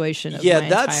situation of my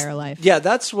entire life. Yeah,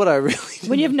 that's what I really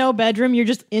When you have no bedroom, you're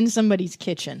just in somebody's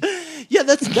kitchen. Yeah,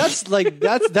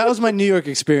 that was my New York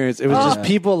experience. It was just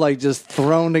people like just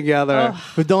thrown together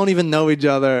who don't even know each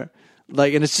other.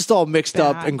 Like, and it's just all mixed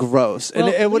up and gross. Well,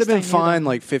 and it would have been at least I knew fine them.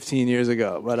 like 15 years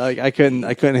ago, but I couldn't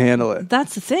handle it.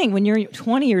 That's the thing. When you're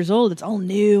 20 years old, it's all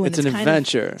new. And It's an kind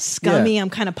adventure. Of scummy. Yeah. I'm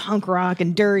kind of punk rock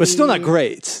and dirty. But still not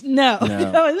great. No,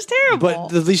 it was terrible.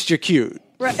 But at least you're cute.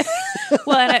 Right.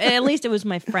 Well, at least it was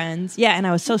my friends. Yeah, and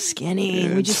I was so skinny.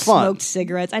 And we just fun. smoked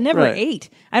cigarettes. I never Right. ate.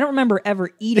 I don't remember ever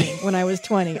eating when I was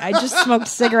 20. I just smoked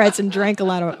cigarettes and drank a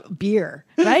lot of beer.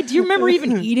 Right? Do you remember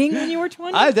even eating when you were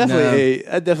 20? I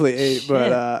definitely ate.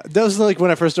 But that was like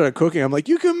when I first started cooking. I'm like,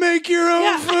 you can make your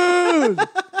own food.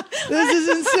 This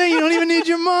is insane. You don't even need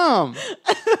your mom.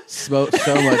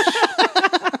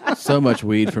 So much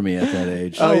weed for me at that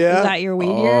age. Oh, yeah? Was that your weed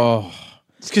year? Oh,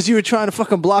 It's because you were trying to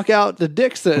fucking block out the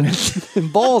dicks and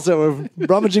balls that were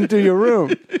rummaging through your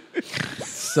room.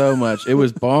 so much. It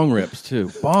was bong rips too.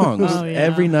 Bongs. Oh, yeah.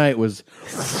 Every night was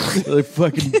like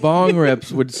fucking bong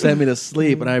rips would send me to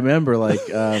sleep. And I remember like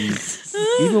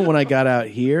even when I got out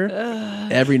here,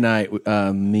 every night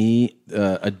me,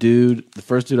 a dude, the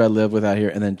first dude I lived with out here,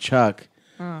 and then Chuck.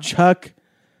 Chuck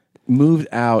moved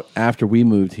out after we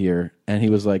moved here, and he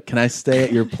was like, "Can I stay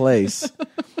at your place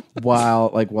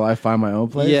while I find my own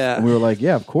place?" Yeah. And we were like,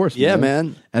 "Yeah, of course." Yeah,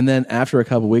 man. And then after a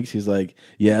couple weeks, he's like,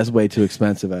 "Yeah, it's way too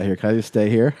expensive out here. Can I just stay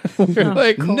here?" We were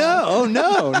like, No,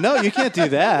 you can't do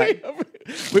that.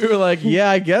 we were like, "Yeah,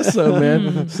 I guess so,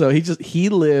 man." So he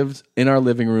lived in our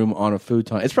living room on a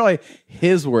futon. It's probably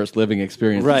his worst living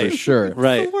experience, Right. for sure.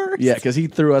 Right. Yeah, because he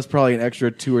threw us probably an extra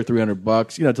 $200 or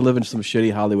 $300, to live in some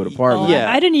shitty Hollywood apartment. Yeah.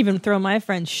 I didn't even throw my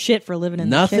friends shit for living in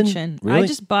Nothing? the kitchen. Really? I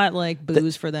just bought like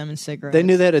booze for them and cigarettes. They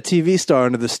knew they had a TV star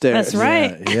under the stairs. That's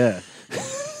right. Yeah.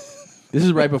 This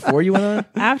is right before you went on?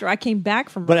 After I came back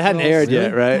from, But it hadn't rehearsals. aired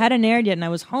yet, right? It hadn't aired yet, and I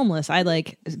was homeless. I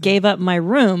gave up my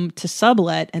room to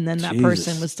sublet, and then that Jesus.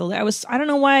 person was still there. I don't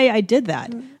know why I did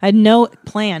that. I had no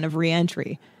plan of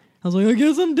reentry. I was like, I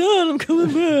guess I'm done. I'm coming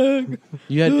back.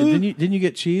 Didn't you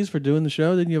get cheese for doing the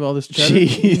show? Didn't you have all this cheddar?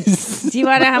 Jeez. Do you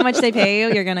want to know how much they pay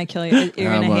you? You're gonna kill you. You're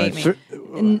How gonna hate much?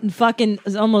 me. And fucking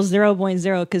almost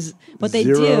 0.0 because what they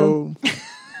do.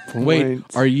 Wait,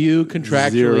 are you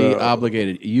contractually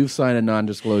obligated? You've signed a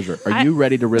non-disclosure. Are you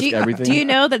ready to risk everything? Do you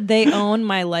know that they own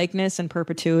my likeness and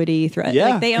perpetuity?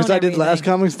 Yeah, they own because I did Last everything.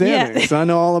 Comic Standing, Yeah. so I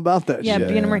know all about that Yeah, shit.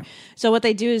 beginning of Marine. So what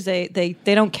they do is they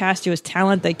don't cast you as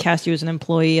talent; they cast you as an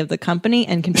employee of the company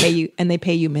and can pay you, and they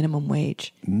pay you minimum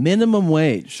wage. Minimum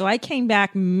wage. So I came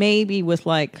back maybe with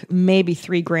maybe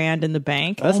 $3,000 in the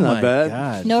bank. That's Oh not my bad.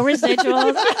 God. Oh No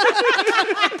residuals,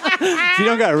 If you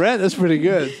don't got rent, that's pretty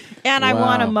good. and I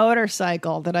won a Wow.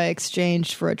 motorcycle that I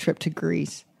exchanged for a trip to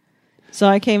Greece. So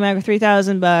I came back with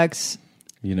 $3,000,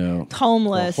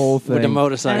 homeless. The whole thing. With the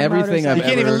motorcycle. Everything Motorcycle. I've You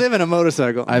can't even live in a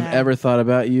motorcycle. I've ever thought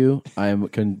about you, I am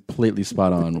completely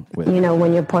spot on with. You know,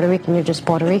 when you're Puerto Rican, you're just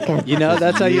Puerto Rican. You know,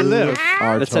 that's how you live.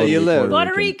 Are That's how you totally live.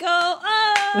 Puerto Rico,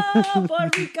 oh,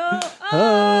 Puerto Rico,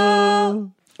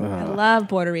 oh. I love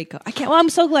Puerto Rico. I'm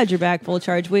so glad you're back, Full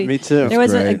Charge. Me too. There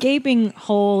was a great. gaping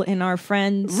hole in our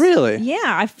friends. Really? Yeah,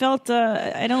 I felt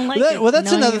I don't like it. Well,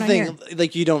 that's knowing another you're not thing. here.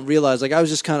 Like you don't realize. Like I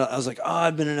was like, oh,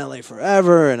 I've been in LA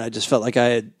forever, and I just felt like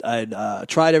I'd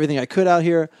tried everything I could out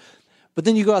here. But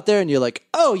then you go out there and you're like,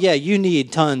 oh yeah, you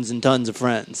need tons and tons of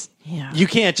friends. Yeah. You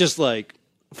can't just like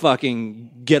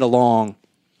fucking get along.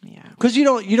 Yeah. Because you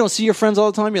don't see your friends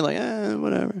all the time. You're like,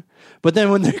 whatever. But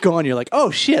then when they're gone, you're like, oh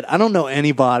shit, I don't know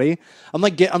anybody. I'm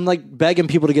like begging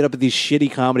people to get up at these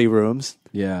shitty comedy rooms,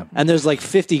 Yeah. and there's like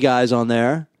 50 guys on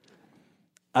there.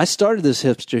 I started this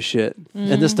hipster shit,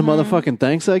 and this the motherfucking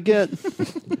thanks I get.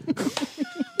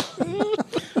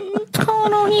 What's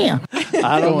going on here?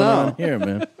 I don't Going on know. here,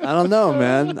 man. I don't know,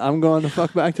 man. I'm going to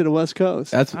fuck back to the West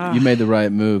Coast. You made the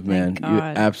right move, man. You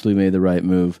God. absolutely made the right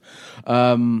move.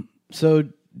 So,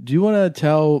 do you want to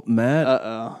tell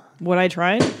Matt? What I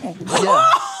tried?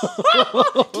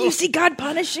 Do you see God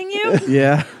punishing you?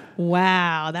 Yeah.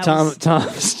 Wow, that was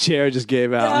Tom's chair just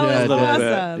gave out That a was little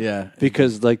awesome. bit Yeah.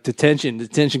 because like the tension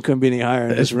couldn't be any higher in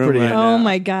this It's room pretty- right now. Oh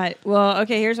my God. Well,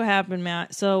 okay, here's what happened,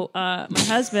 Matt. So my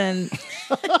husband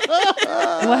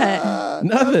what?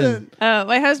 Nothing.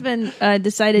 My husband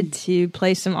decided to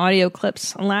play some audio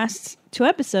clips on last 2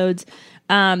 episodes.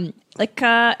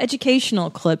 Educational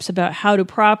clips about how to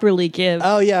properly give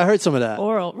Oh yeah, I heard some of that.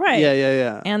 oral. Right.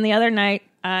 Yeah. And the other night,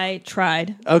 I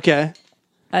tried Okay.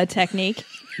 a technique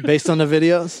Based on the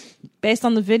videos? based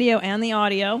on the video and the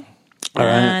audio. All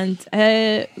right.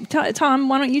 And Tom,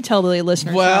 why don't you tell the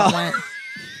listeners Well- how it went?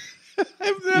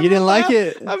 You didn't like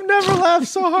it? I've never laughed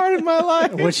so hard in my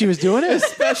life. When she was doing it?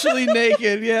 Especially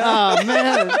naked, yeah. Oh,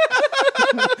 man.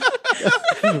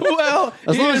 Well,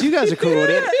 As long as you guys are cool with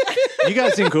it. You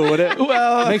guys seem cool with it.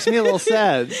 well, It makes me a little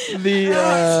sad.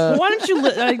 Well, why don't you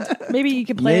maybe you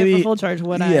could play it for full charge?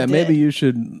 What I yeah, did. maybe you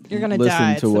should You're gonna listen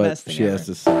die. It's to the what best thing she ever. has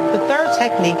to say. The third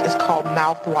technique is called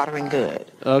mouth-watering good.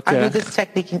 Okay. I do this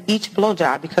technique in each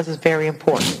blowjob because it's very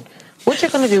important. What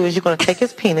you're going to do is you're going to take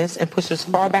his penis and push it as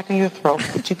far back in your throat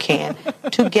that you can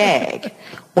to gag.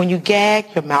 When you gag,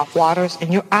 your mouth waters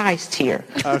and your eyes tear.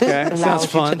 Okay, This sounds allows you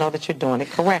fun. to know that you're doing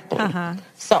it correctly.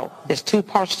 So there's two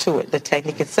parts to it, the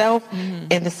technique itself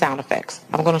and the sound effects.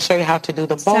 I'm going to show you how to do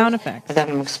them both. Sound effects. And then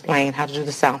I'm going to explain how to do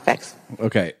the sound effects.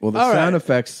 Okay, well, the All sound right.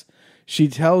 effects, she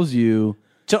tells you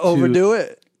To overdo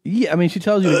it? Yeah, I mean, she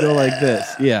tells you to go like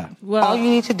this. Yeah. All you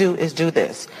need to do is do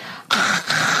this.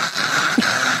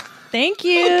 Thank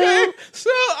you. Okay, so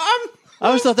I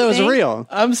always thought that was real.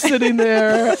 I'm sitting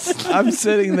there.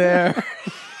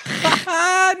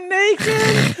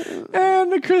 Naked,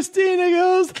 and Christina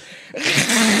goes,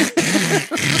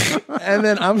 and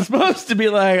then I'm supposed to be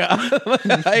like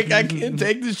I can't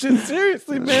take this shit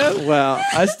seriously, man. Well,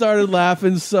 I started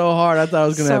laughing so hard, I thought I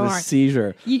was going to So have a hard.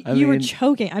 seizure. You were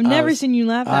choking. I've never seen you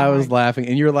laugh that I was hard. laughing,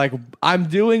 and you're like, I'm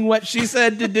doing what she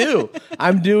said to do.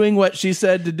 I'm doing what she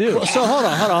said to do. so hold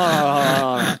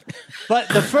on. But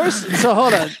the first, so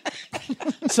hold on.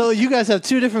 So you guys have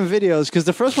two different videos because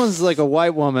the first one's like a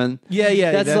white woman.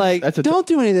 Yeah. That's like, don't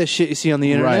do any of this shit you see on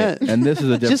the internet. Right. And this is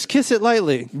a different. Just kiss it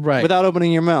lightly, Right. without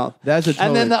opening your mouth. That's a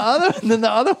and then totally- the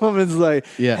other woman's like,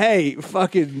 Yeah. hey,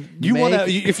 fucking, you Make- want to?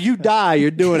 If you die,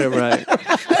 you're doing it right.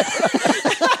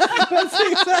 That's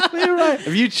exactly right.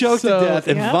 If you choke So- to death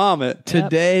and Yep. vomit,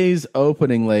 Today's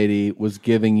opening lady was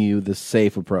giving you the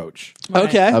safe approach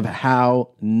okay. of how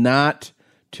not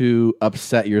to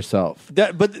upset yourself.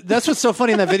 But that's what's so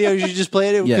funny in that video. You just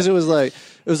played it because Yeah. it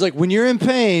was like when you're in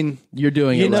pain, You're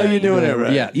doing You it know right. you're doing it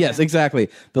right. Yeah, yes, exactly.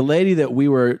 The lady that we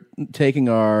were taking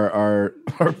our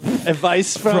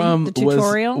advice from The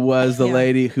tutorial? was the Yeah.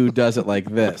 lady who does it like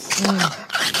this.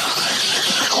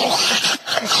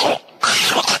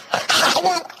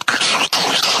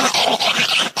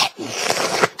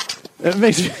 It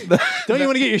makes me, don't you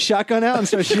want to get your shotgun out and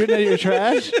start shooting at your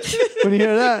trash when you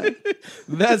hear that?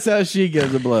 That's how she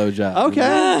gives a blowjob.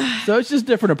 Okay. So it's just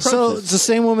different approaches. So it's the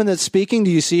same woman that's speaking.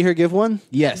 Do you see her give one?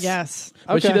 yes. Yes.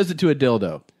 But she Okay. does it to a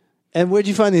dildo. And where'd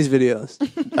you find these videos?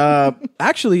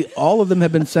 Actually, all of them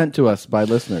have been sent to us by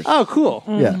listeners. Oh, cool.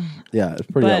 Yeah. Yeah, it's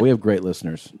pretty. But- we have great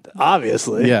listeners.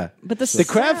 Obviously. Yeah. But the The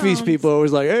crab feast people are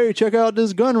always like, hey, check out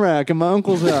this gun rack in my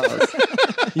uncle's house.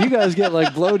 You guys get like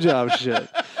blowjob shit.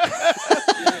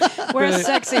 We're a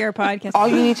sexier podcast. All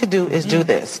you need to do is do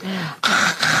this.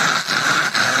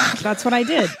 That's what I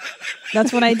did.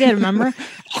 That's what I did. Remember?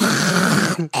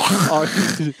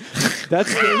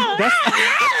 That's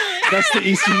the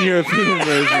Eastern European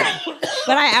version.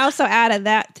 But I also added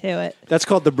that to it. That's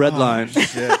called the bread line.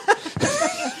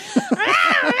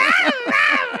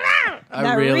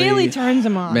 That really turns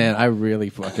them on. Man, I really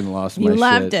fucking lost my You shit.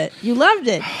 loved it. You loved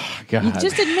it. God. You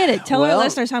just admit it. Tell Well, our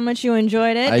listeners how much you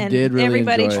enjoyed it. I and did really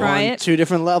everybody enjoy it. try On it. two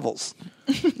different levels.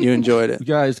 You enjoyed it. You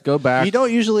guys, go back. You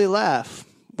don't usually laugh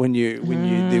when you're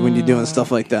doing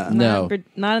stuff like that. No.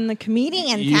 Not in the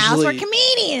comedian's Usually- house. We're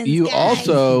comedians. You guys.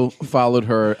 also followed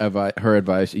her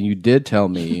advice, and you did tell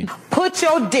me Put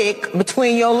your dick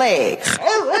between your legs.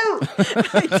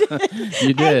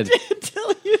 you did. tell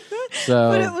you that.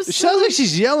 So But it was It sounds like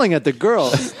she's yelling at the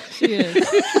girl. she is.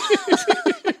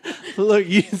 Look,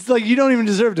 it's like you don't even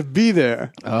deserve to be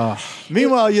there.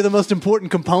 Meanwhile, you're the most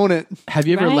important component. have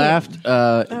you ever Right. laughed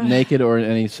naked or in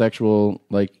any sexual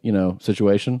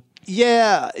situation?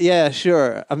 Yeah,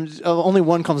 sure. Only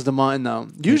one comes to mind though.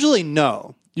 Usually,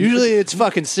 no. Usually, it's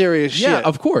fucking serious shit. Yeah,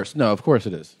 of course. No, of course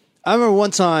it is. I remember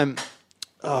one time.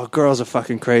 Oh, girls are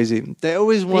fucking crazy. They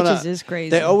always want Bitches to. is crazy.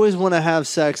 They always want to have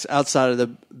sex outside of the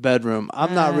bedroom.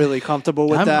 I'm not really comfortable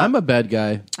with that. I'm a bad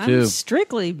guy too. I'm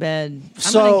strictly bed.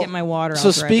 I'm gonna get my water. So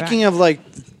speaking of like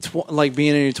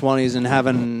being in your 20s and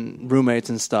having roommates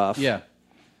and stuff. Yeah.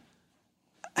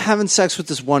 Having sex with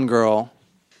this one girl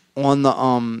on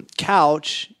the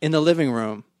couch in the living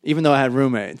room, even though I had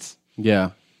roommates,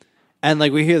 Yeah. and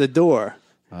like we hear the door.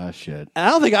 Oh shit. And I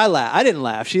don't think I laughed. I didn't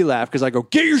laugh. She laughed because I go,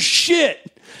 "Get your shit!"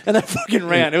 And I fucking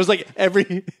ran. It was like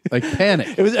Like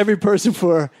panic. it was every person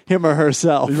for him or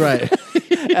herself. Right.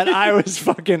 And I was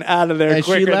fucking out of there And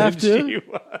she quicker laughed than too? she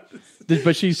was.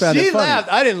 But she found it She funny.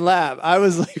 laughed. I didn't laugh. I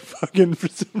was like fucking for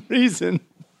some reason.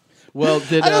 Well,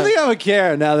 I don't think I would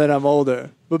care now that I'm older.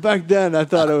 But back then, I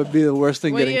thought it would be the worst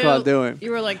thing Were getting you- caught doing.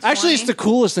 you were, like, Actually, it's 20? the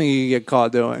coolest thing you can get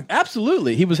caught doing.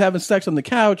 Absolutely. He was having sex on the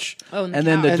couch, Oh, on the and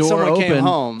then the couch. And door someone came opened.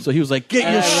 home. So he was like,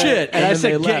 "Get your shit," And I then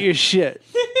said, they "Get left. your shit."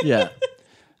 Yeah.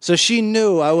 So she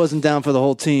knew I wasn't down for the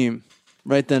whole team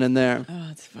right then and there. Oh,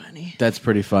 that's funny. That's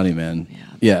pretty funny, man.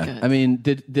 that's good. I mean,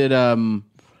 did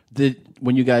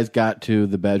when you guys got to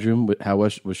the bedroom, how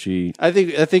was she? I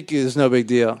think it was no big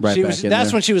deal. Right She back was. in That's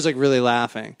there. when she was like really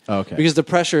laughing. Okay. Because the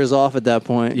pressure is off at that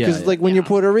point. Yeah, Because yeah. like when you're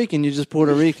Puerto Rican, you're just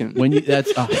Puerto Rican. When you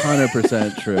that's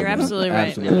 100% true. You're absolutely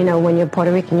right. You know, when you're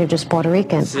Puerto Rican, you're just Puerto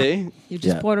Rican. See, You're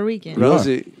just Yeah. Puerto Rican.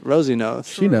 Rosie knows.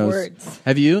 She knows. Words.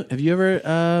 Have you ever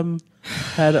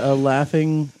had a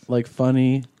laughing like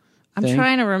funny? I'm thing?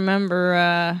 trying to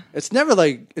remember. It's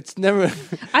never.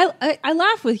 I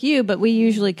laugh with you, but we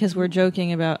usually because we're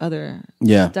joking about other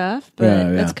Yeah. stuff. But Yeah,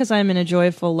 yeah. that's because I'm in a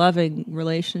joyful, loving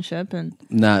relationship and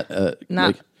Not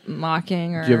not like,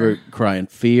 mocking or. do you ever cry in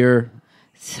fear?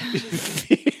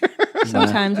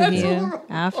 Sometimes with you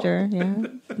after, yeah,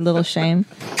 a little shame.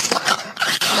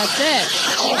 That's it.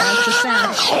 That's the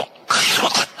sound.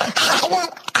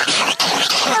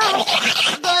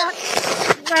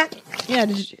 Yeah,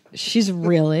 she's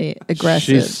really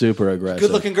aggressive. She's super aggressive.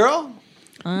 Good looking girl.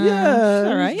 Yeah,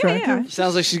 all right. Yeah.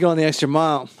 Sounds like she's going the extra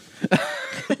mile.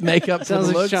 Makeup Sounds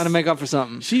like looks. she's trying to make up for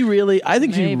something. She really, I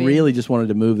think Maybe. she really just wanted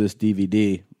to move this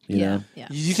DVD. You know? Yeah.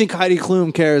 You think Heidi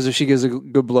Klum cares if she gives a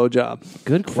good blowjob?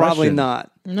 Good question. Probably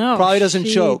not. No, Probably doesn't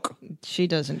she- choke. She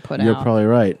doesn't put You're out. probably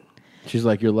right. She's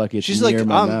like, you're lucky it's She's near like,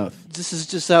 my mouth. this is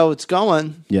just how it's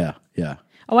going. Yeah, yeah.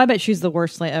 Oh, I bet she's the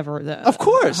worst lay ever. Of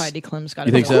course. Heidi Klum's got.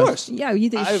 You think so? Of course. Yeah, you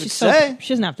think I would she's say. she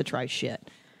doesn't have to try shit.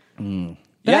 But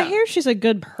Yeah. I hear she's a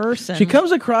good person. She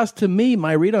comes across to me,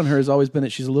 my read on her has always been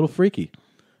that she's a little freaky.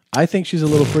 I think she's a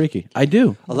little freaky. I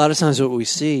do. A lot of times, what we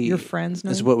see Your friends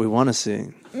know? is what we want to see.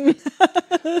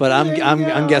 But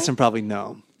I'm guessing probably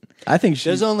no. I think she's...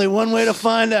 There's only one way to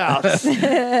find out.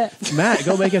 Matt,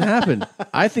 go make it happen.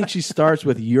 I think she starts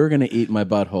with, you're going to eat my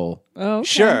butthole. Oh, okay.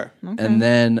 Sure. And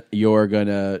then you're going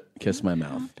to kiss my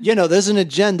mouth. You know, there's an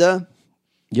agenda.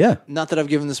 Yeah. Not that I've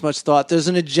given this much thought. There's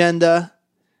an agenda,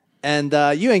 and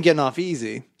you ain't getting off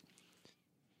easy.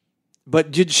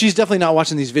 But she's definitely not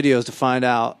watching these videos to find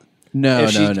out No,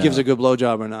 if she no. gives a good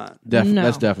blowjob or not. No.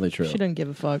 That's definitely true. She doesn't give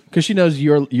a fuck. Because she knows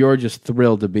you're just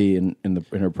thrilled to be in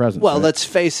her presence. Well, right? let's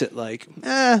face it. Like,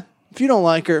 if you don't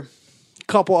like her, a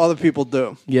couple other people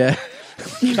do. Yeah.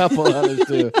 A couple others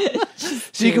too.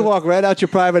 So you can walk right out your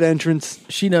private entrance.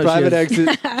 She knows Private she has,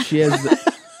 exit. She has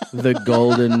the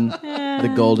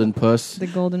golden puss. The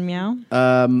golden meow.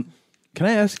 Can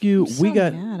I ask you? So we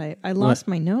got. mad. I lost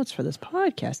my notes for this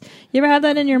podcast. You ever had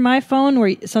that in your My phone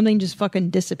where something just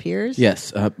fucking disappears?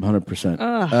 Yes, 100%.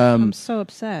 I'm so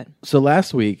upset. So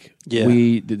last week Yeah.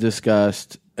 we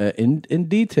discussed in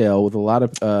detail with a lot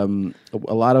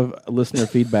of listener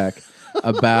feedback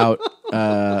about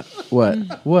what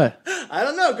I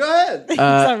don't know. Go ahead. He's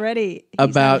already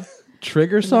about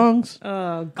trigger songs.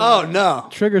 Oh, no.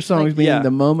 Trigger songs meaning yeah.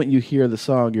 the moment you hear the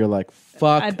song, you're like,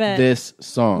 "Fuck I bet. this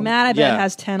song." Matt, I bet Yeah.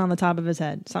 has 10 on the top of his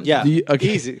head. Something. Yeah.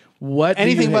 Okay. Easy. What? do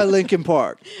Anything you by hate? Linkin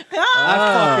Park.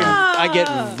 I get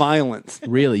violent.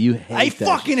 Really, you hate I that?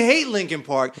 fucking hate Linkin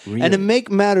Park. Really? And to make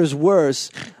matters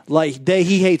worse, like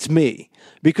he hates me.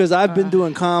 Because I've been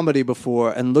doing comedy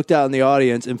before and looked out in the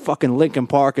audience and fucking Linkin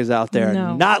Park is out there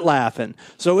No. not laughing.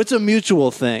 So it's a mutual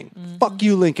thing. Fuck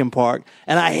you, Linkin Park.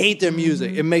 And I hate their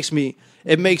music. It makes me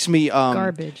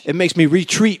Garbage. It makes me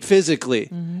retreat physically.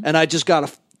 And I just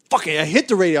gotta I hit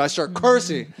the radio, I start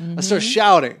cursing. I start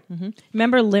shouting.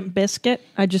 Remember Limp Bizkit?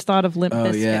 I just thought of Limp Oh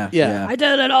Bizkit. Yeah. I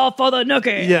did it all for the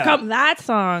nookie. Yeah. That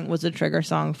song was a trigger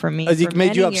song for me. It for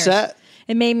made you many years. upset?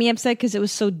 It made me upset because it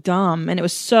was so dumb and it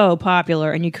was so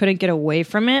popular and you couldn't get away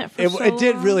from it. For so It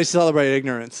did long. really celebrate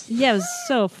ignorance. Yeah, it was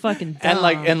so fucking dumb.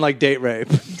 And like date rape.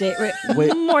 date rape.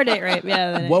 Wait. More date rape.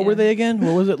 Yeah. than- What yeah. were they again?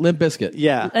 What was it? Limp Bizkit.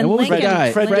 Yeah. And what was the Lincoln-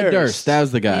 guy? Fred Durst. Durst. That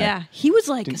was the guy. Yeah, he was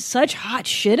like such hot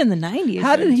shit in the 90s.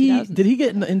 How did and he? 2000s. Did he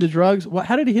get into drugs?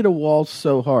 How did he hit a wall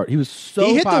so hard? He was so.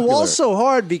 He hit popular. the wall so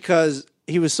hard because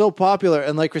he was so popular,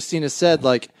 and like Christina said,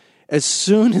 like as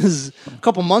soon as a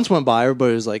couple months went by,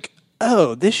 everybody was like,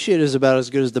 "Oh, this shit is about as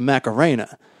good as the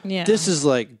Macarena." Yeah. This is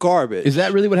like garbage. Is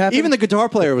that really what happened? Even the guitar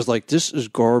player was like, "This is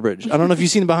garbage." I don't know if you've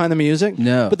seen behind the music.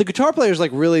 No. But the guitar player is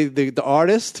like really the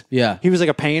artist. Yeah. He was like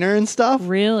a painter and stuff.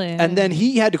 Really? And then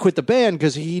he had to quit the band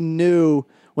because he knew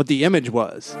what the image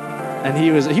was, and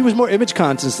he was more image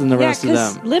conscious than the rest of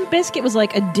them. Limp Bizkit was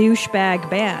like a douchebag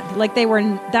band. Like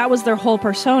that was their whole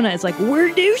persona. It's like, we're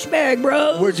douchebag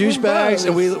bros. We're douchebags,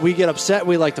 and we get upset.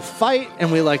 We like to fight,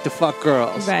 and we like to fuck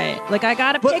girls. Right. Like, I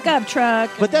got a pickup truck.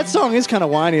 But that song is kind of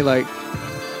whiny, like,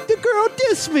 the girl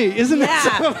dissed me. Isn't that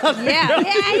song about the girl?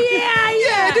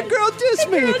 Yeah, the girl dissed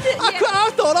me.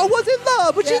 I thought I was in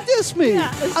love, but she dissed me.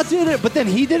 Yeah, I did it, but then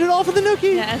he did it all for the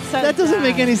nookie? Yeah, it's so that doesn't dumb.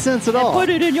 make any sense at all. Put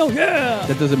it in your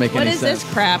That doesn't make any sense. What is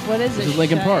this crap? What is This it? is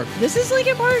Linkin Park. This is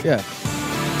Linkin Park? Yeah.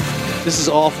 This is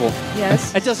awful.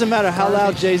 Yes. It doesn't matter how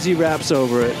loud Jay-Z raps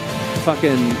over it.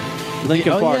 Fucking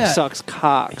Linkin Park sucks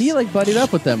cocks. He like buddied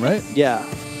up with them, right? Yeah.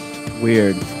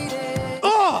 Weird.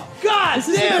 Oh, God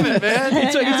damn it, man.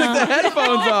 He took the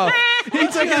headphones off. He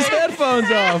took his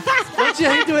headphones off. Don't you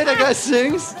hate the way that guy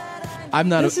sings? I'm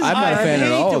not a fan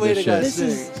at all of this shit.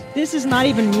 This is not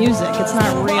even music. It's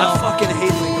not real. I fucking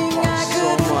hate Linkin Park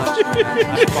so much.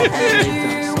 I fucking hate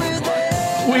them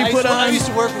so much. I used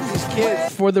to work with these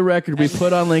kids. For the record, we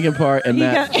put on Linkin Park and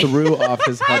Matt threw off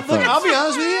his headphones. I'll be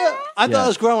honest with you. I thought I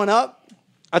was growing up.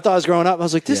 I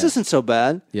was like, this isn't so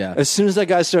bad. Yeah. As soon as that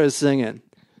guy started singing.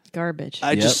 Garbage.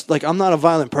 I just, like, I'm not a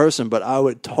violent person, but I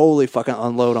would totally fucking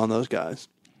unload on those guys.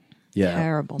 Yeah.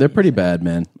 Terrible. They're pretty bad,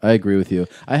 man. I agree with you.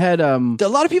 I had a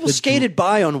lot of people skated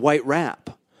by on white rap.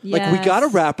 Like, we got a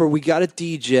rapper, we got a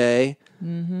DJ.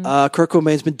 Kurt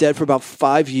Cobain's been dead for about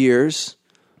 5 years.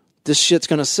 This shit's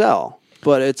gonna sell,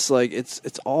 but it's like it's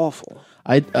awful.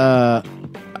 I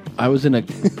was in a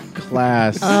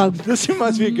class. This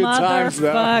reminds me of good times,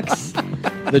 though.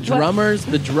 The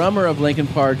drummer of Linkin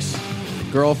Park's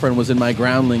girlfriend was in my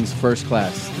groundlings first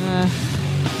class.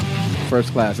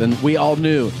 First class, and we all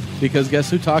knew because guess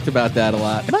who talked about that a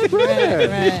lot? My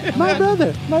brother, my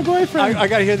brother, my boyfriend. I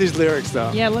gotta hear these lyrics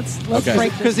though. Yeah, let's Okay.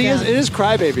 break this Because down. it is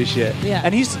crybaby shit. Yeah.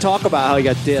 And he used to talk about how he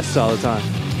got dissed all the time.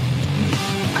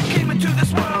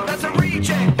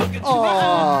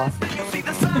 Oh,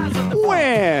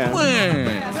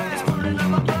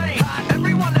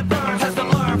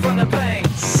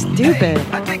 Stupid.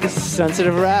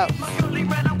 Sensitive rap.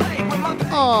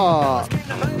 Oh,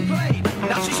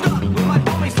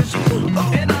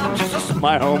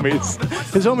 my homies.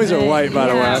 His homies are white, by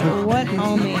the way. What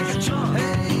homies?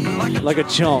 Like a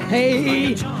chump.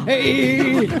 Hey.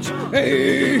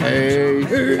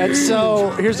 And so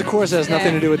here's the chorus that has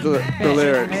nothing to do with the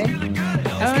lyrics.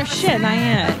 Oh shit, not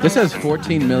yet. This has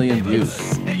 14 million views.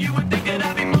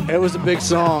 It was a big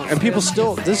song, and people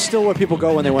still. This is still where people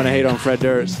go when they want to hate on Fred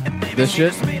Durst. This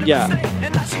shit? Yeah,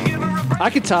 I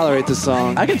can tolerate this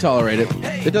song. I can tolerate it.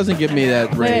 It doesn't give me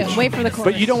that rage. Wait for the chorus.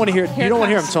 But you don't want to hear. You don't want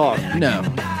to hear him talk. No.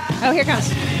 Oh, here it comes.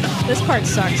 This part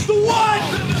sucks. The what?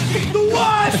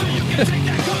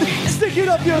 Stick it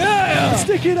up your. Yeah.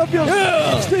 Stick it up your.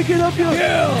 Yeah. Stick it up your.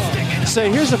 Yeah. So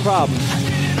here's the problem.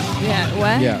 Yeah.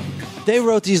 What? Yeah. They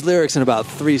wrote these lyrics in about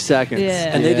 3 seconds,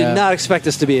 and they did not expect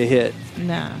this to be a hit.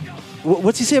 No.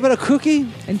 What's he say about a cookie?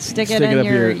 And stick it in up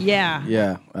your. Yeah.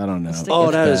 Yeah, I don't know. Oh,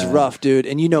 that is bad. rough, dude.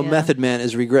 And you know Method Man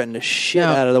is regretting the shit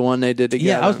out of the one they did together.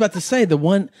 Yeah, I was about to say the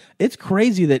one. It's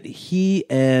crazy that he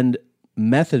and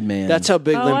Method Man. That's how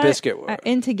big Limp Bizkit were.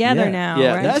 In Together Yeah. Now.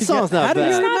 Yeah, right? that song's not How do bad.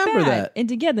 you It's not remember bad. that? In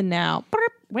Together Now.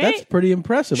 Wait. That's pretty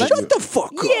impressive. Shut the fuck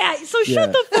up. Yeah, so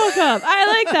shut the fuck up. I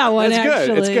like that one, That's actually.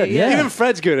 good. It's good. Yeah. Even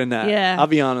Fred's good in that. Yeah. I'll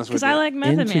be honest with Because you. I like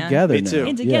Method In Man. Together Me Now. too.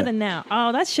 In Together Yeah. Now.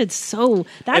 Oh, that shit's so...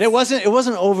 That's, And it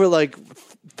wasn't over like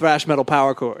thrash metal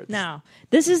power chords. No.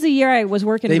 This is the year I was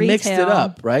working They retail. mixed it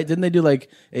up, right? Didn't they do like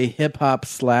a hip hop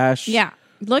slash? Yeah.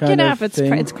 Look kind it of up. It's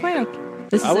thing? it's quite okay.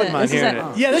 This is I wouldn't it. mind This is hearing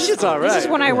it. Yeah, this shit's all right. This is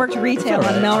when I worked retail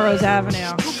on Melrose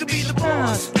Avenue.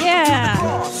 Oh, yeah.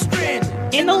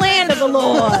 In the land of the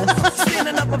Lord.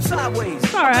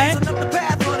 It's all right.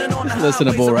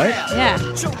 Listenable, right? Yeah.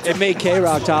 It made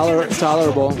K-Rock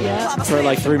tolerable for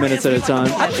like 3 minutes at a time.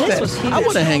 This was huge. I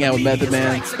want to hang out with Method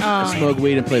Man, smoke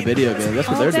weed, and play video games. That's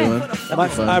what they're doing. That'd be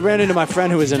fun. I ran into my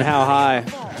friend who was in How High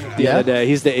the other day.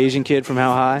 He's the Asian kid from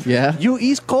How High. Yeah. You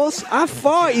East Coast? I'm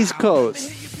far East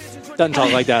Coast. Doesn't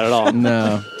talk like that at all.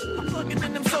 No.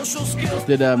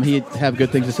 Did he have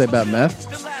good things to say about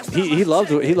meth? He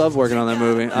loved working on that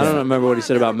movie. I don't remember what he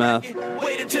said about meth.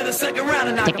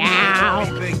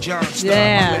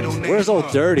 Yeah. Where's Old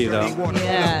Dirty though?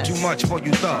 Yeah. Too much for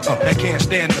you thought. I can't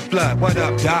stand the blood. What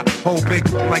up, Doc? Whole big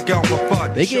like y'all my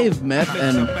fuck. They gave Meth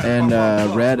and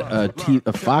Red a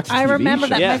Fox TV I remember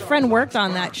that. show. My friend worked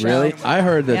on that show. Really? I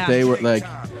heard that Yeah. they were like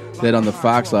that on the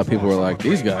Fox. A lot of people were like,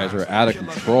 "These guys are out of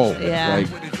control." Yeah. Like,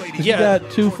 you got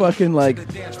two fucking like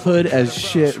hood as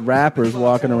shit rappers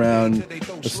walking around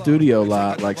a studio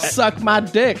lot, like suck my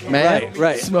dick, man.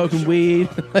 Right. Smoking weed,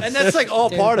 And that's like all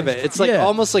part of it. It's like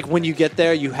almost like when you get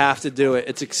there, you have to do it.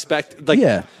 It's expected. Like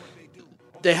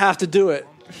they have to do it.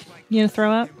 You gonna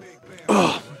throw up?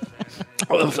 Oh,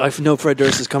 I know Fred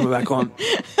Durst is coming back on.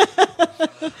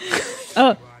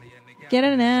 Oh, get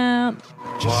it out.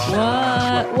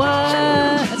 What?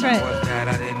 That's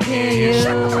right. Hear you.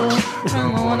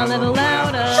 Come on a little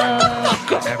louder.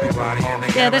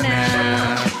 Get it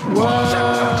out.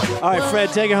 What? All right, Fred,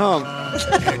 take it home.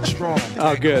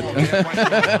 Oh, good.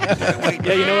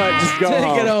 Yeah, you know what? Just go home.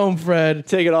 Take it home, Fred.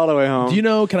 Take it all the way home. Do you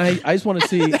know? I just want to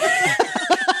see.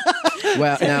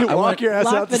 Well, now I want your ass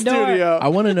out the studio. I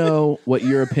want to know what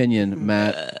your opinion,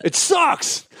 Matt. It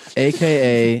sucks.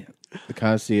 AKA the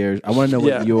concierge. I want to know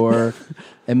what your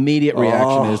immediate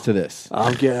reaction is to this.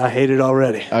 I hate it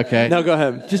already. Okay. No, go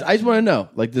ahead. I just want to know.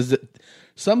 Like,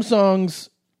 some songs,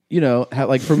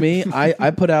 like for me,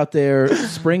 I put out there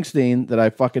Springsteen that I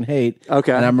fucking hate.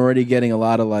 Okay. And I'm already getting a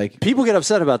lot of like. People get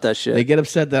upset about that shit. They get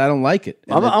upset that I don't like it.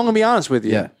 I'm going to be honest with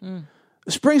you. Yeah.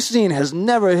 Springsteen has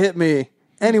never hit me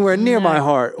anywhere near my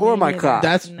heart or my cock.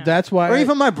 That's why. Or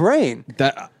even my brain.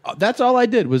 That's all I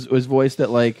did was voice that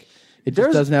like. It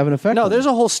just doesn't have an effect. No, there's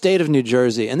a whole state of New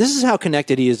Jersey, and this is how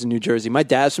connected he is to New Jersey. My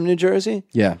dad's from New Jersey.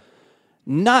 Yeah.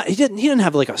 He didn't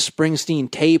have like a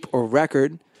Springsteen tape or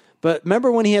record, but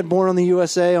remember when he had Born on the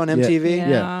USA on MTV?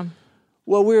 Yeah.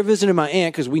 Well, we were visiting my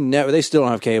aunt because they still don't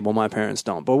have cable. My parents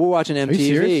don't, but we're watching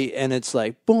MTV, and it's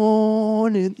like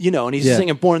Born, and he's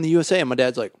singing Born in the USA, and my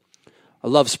dad's like, "I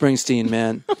love Springsteen,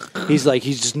 man." He's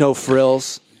just no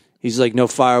frills. He's like no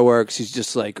fireworks. He's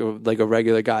just like a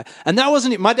regular guy. And that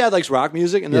wasn't. My dad likes rock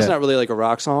music, and that's not really like a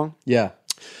rock song. Yeah.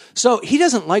 So he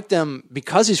doesn't like them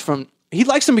because he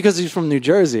likes them because he's from New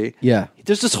Jersey. Yeah.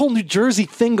 There's this whole New Jersey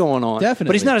thing going on. Definitely.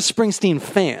 But he's not a Springsteen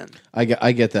fan. I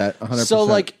get that 100%. So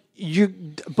like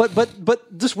but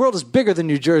this world is bigger than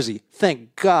New Jersey.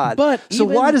 Thank God. But so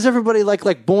why does everybody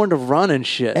like Born to Run and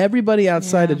shit? Everybody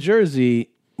outside of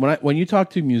Jersey, when you talk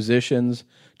to musicians,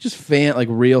 just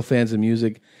real fans of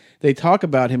music, they talk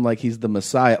about him like he's the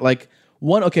Messiah. Like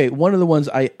one of the ones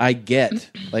I get,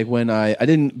 like when I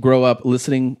didn't grow up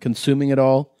consuming it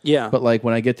all. Yeah. But like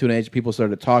when I get to an age, people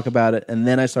started to talk about it, and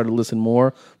then I started to listen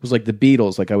more. Was like the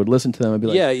Beatles. Like I would listen to them and be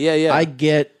like, yeah. I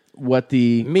get what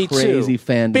the crazy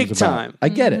fandom Big is about. time. I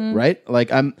get it, right?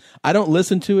 Like I don't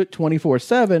listen to it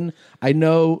 24/7. I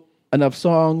know enough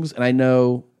songs, and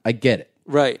I get it.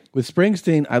 Right. With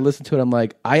Springsteen, I listen to it. I'm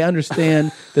like, I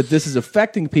understand that this is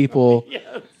affecting people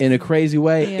in a crazy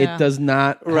way. Yeah. It does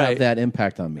not have that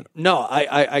impact on me. No,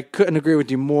 I couldn't agree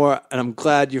with you more, and I'm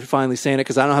glad you're finally saying it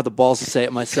because I don't have the balls to say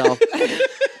it myself.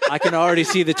 I can already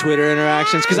see the Twitter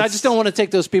interactions because I just don't want to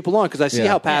take those people on because I see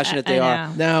how passionate they are.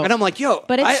 Now, and I'm like,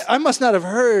 But I must not have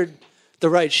heard the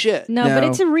right shit. No, but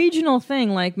it's a regional thing,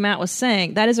 like Matt was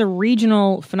saying. That is a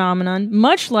regional phenomenon,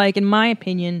 much like, in my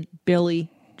opinion, Billy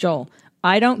Joel.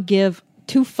 I don't give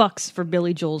two fucks for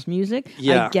Billy Joel's music.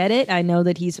 Yeah. I get it. I know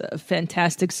that he's a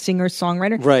fantastic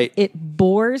singer-songwriter. Right. It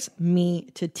bores me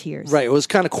to tears. Right. It was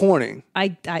kind of corny.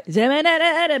 Every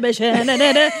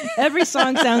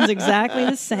song sounds exactly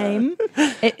the same.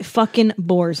 It fucking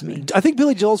bores me. I think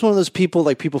Billy Joel's one of those people,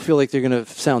 like, people feel like they're going to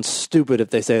sound stupid if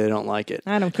they say they don't like it.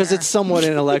 I don't care. Because it's somewhat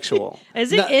intellectual.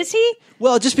 Is he?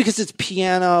 Well, just because it's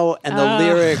piano and the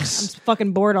lyrics. I'm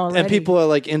fucking bored already. And people are,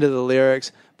 like, into the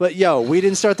lyrics. But, We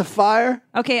Didn't Start the Fire.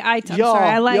 Okay, I'm sorry.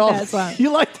 I like that song.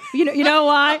 You like You know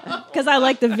why? Because I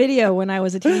liked the video when I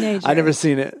was a teenager. I never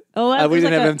seen it. Oh, we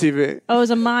didn't have MTV. Oh, it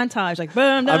was a montage, like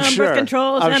boom, down, birth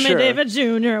control, Sammy David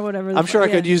Jr. or whatever. I'm sure I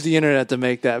could use the internet to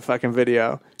make that fucking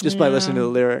video just by listening to the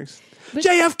lyrics. But,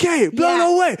 JFK, blown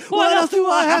away. What else do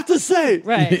I have to say?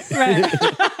 Right.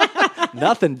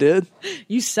 Nothing, dude.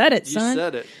 You said it, son. You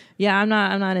said it. Yeah, I'm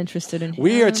not interested in him.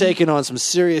 We are taking on some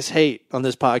serious hate on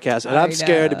this podcast, and I'm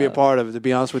scared to be a part of it, to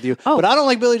be honest with you. Oh. But I don't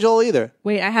like Billy Joel either.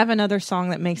 Wait, I have another song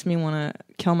that makes me want to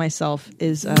kill myself.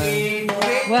 Well,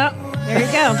 there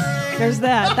you go. There's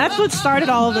that. That's what started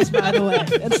all of this, by the way.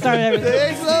 It started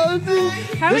everything.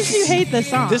 How did you hate this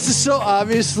song? This is so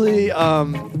obviously...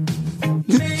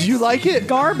 do you like it?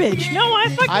 Garbage. No,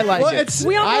 I like it.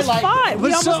 We almost fought.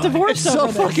 We almost divorced over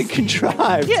It's so fucking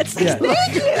contrived. Yeah, thank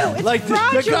you. It's like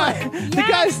the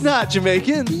guy's not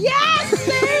Jamaican. Yes,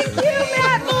 thank you,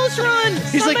 Matt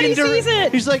Fulchiron. Somebody sees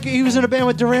it. He's like he was in a band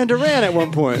with Duran Duran at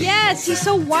one point. Yes, he's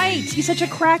so white. He's such a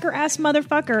cracker ass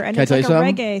motherfucker, and Can it's I like a tell you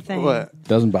something? reggae thing. What?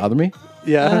 Doesn't bother me.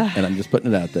 Yeah. And I'm just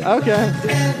putting it out there. Okay.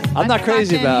 I'm not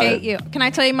crazy about hate it. You. Can I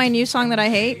tell you my new song that I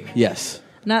hate? Yes.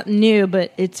 Not new,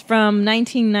 but it's from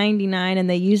 1999, and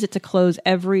they use it to close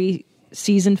every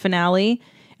season finale.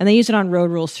 And they use it on Road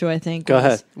Rules too, I think. Go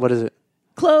ahead. What is it?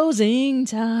 Closing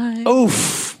time.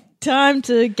 Oof. Time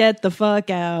to get the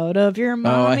fuck out of your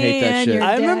mommy I hate that and shit. your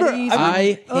I remember- daddy's- I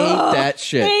hate that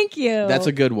shit. Thank you. That's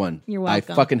a good one. You're I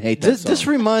welcome. fucking hate that song. This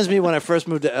reminds me when I first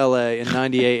moved to LA in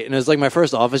 '98, and it was like my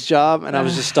first office job, and I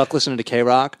was just stuck listening to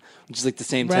K-Rock, which is like the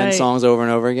same 10 Right. songs over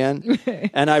and over again.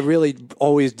 And I really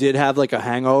always did have like a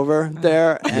hangover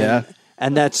there. And, Yeah.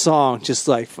 And that song just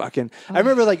like fucking. I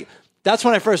remember like. That's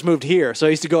when I first moved here, so I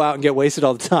used to go out and get wasted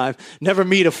all the time. Never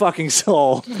meet a fucking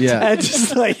soul. Yeah. And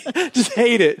just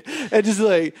hate it. And just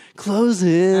like,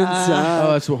 closing time.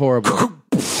 Oh, it's horrible.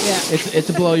 It's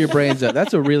to blow your brains out.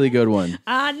 That's a really good one.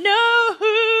 I know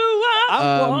who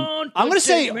I want. I'm going to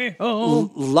say a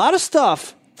lot of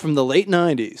stuff from the late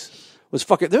 90s was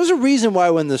fucking. There was a reason why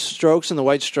when the Strokes and the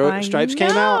White Stripes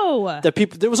came out, that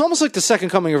people, there was almost like the second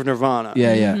coming of Nirvana.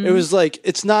 Yeah, yeah. It was like,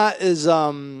 it's not as,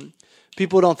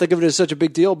 people don't think of it as such a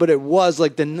big deal, but it was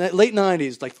like the late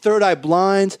 90s, like Third Eye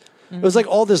Blind. It was like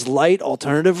all this light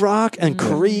alternative rock and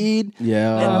Creed and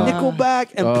Nickelback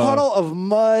and Puddle of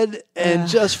Mud and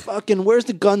just fucking, where's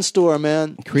the gun store,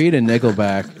 man? Creed and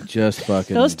Nickelback just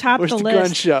fucking. Those topped Where's the the gun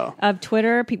list show? of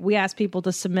Twitter. We asked people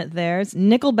to submit theirs.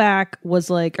 Nickelback was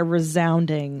like a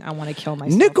resounding, I want to kill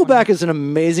myself. Nickelback is an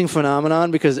amazing phenomenon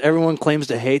because everyone claims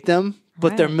to hate them,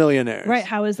 but they're millionaires. Right,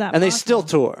 how is that And they possible? still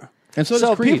tour. And so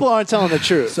does Creed. people aren't telling the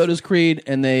truth. So does Creed,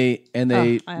 and they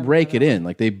rake it in.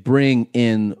 Like they bring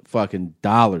in fucking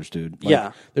dollars, dude. Like,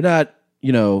 Yeah. they're not,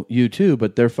 U2,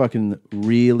 but they're fucking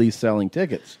really selling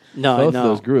tickets. No, I both know. of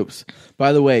those groups.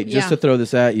 By the way, just Yeah. to throw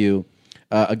this at you,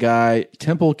 a guy,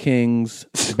 Temple King's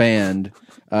band.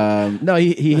 No,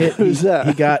 he hit. Who's that?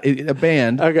 He got a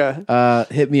band. Okay.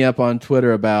 Hit me up on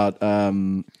Twitter about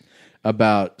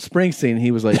Springsteen.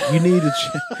 He was like, "You need to."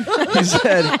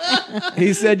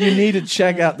 He said you need to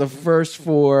check out the first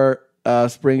 4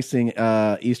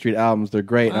 Springsteen E Street albums. They're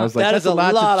great. And I was like, That that's is a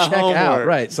lot of to check homework. out,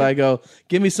 right? So I go,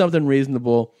 give me something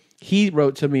reasonable. He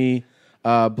wrote to me,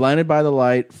 "Blinded by the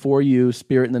Light, For You,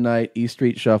 Spirit in the Night, E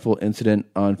Street Shuffle, Incident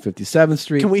on 57th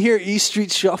Street." Can we hear E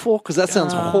Street Shuffle? Because that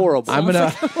sounds horrible. I'm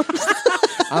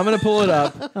gonna pull it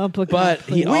up. But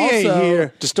he we also ain't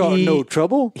here to start he- no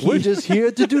trouble. We're just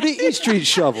here to do the E Street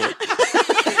Shovel.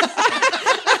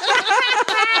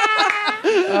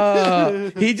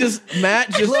 Matt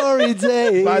just Glory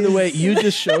days. By the way, you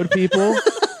just showed people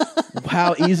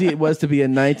how easy it was to be a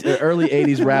early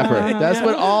 80s rapper. That's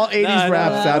what all 80s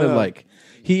rap sounded like.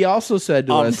 He also said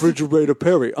to I'm us, Refrigerator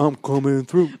Perry. I'm coming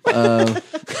through.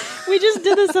 We just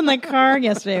did this in the car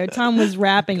yesterday. Tom was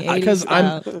rapping 80s because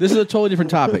style. this is a totally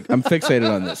different topic. I'm fixated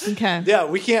on this. Okay. Yeah,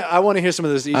 we can't. I want to hear some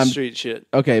of this E Street shit.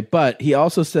 Okay, but he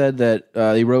also said that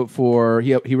he wrote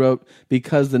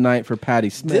Because the Night for Patti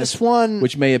Smith. This one,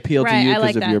 which may appeal to Right, you I like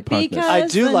because of that. your punkness. Because I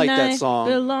do the like that night song.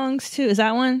 Belongs to, is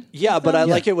that one? Yeah, but I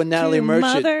like it when Natalie Two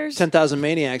Merchant, mothers. 10,000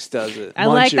 Maniacs does it. I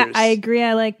like that. Munchers. I agree.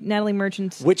 I like Natalie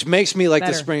Merchant's. Which makes me like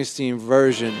better. the Springsteen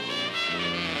version.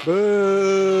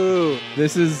 Boo.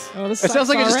 This is Oh, this It sounds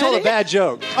like I just told a already? bad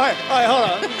joke. All right,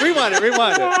 hold on. Rewind it.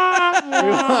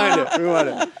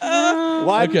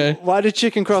 Why did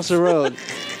chicken cross the road?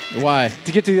 why.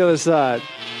 To get to the other side.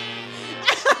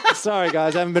 Sorry,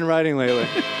 guys. I haven't been writing lately.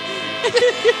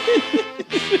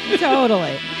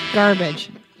 Totally. Garbage.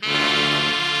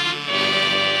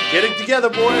 Get it together,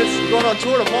 boys. We're going on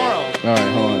tour tomorrow. All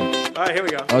right, hold on. All right, here we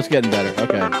go. Oh, it's getting better.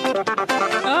 Okay.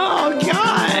 Oh,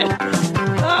 God.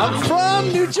 I'm from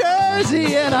New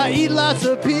Jersey, and I eat lots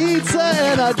of pizza,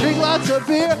 and I drink lots of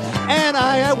beer, and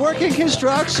I work in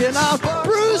construction. I'm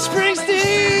Bruce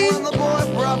Springsteen. When the boy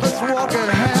prophets walking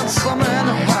handsome and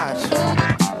hot.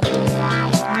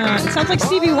 It sounds like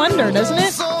Stevie Wonder, doesn't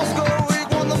it?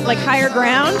 Like Higher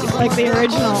Ground? Like the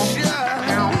original.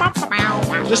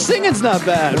 The singing's not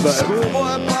bad, but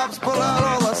Schoolboy pops pull out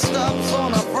all the stops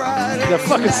on a Friday. the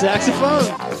fucking saxophone.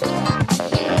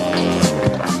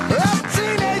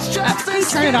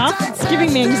 Turn it off. It's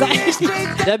giving me anxiety.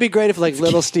 That'd be great if like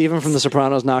Little Steven from The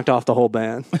Sopranos knocked off the whole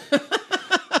band.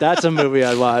 That's a movie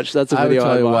I'd watch. That's a I would video I'd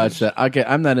totally watch. watch that. Okay,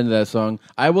 I'm not into that song.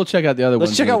 I will check out the other one.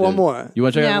 Let's check out one more. You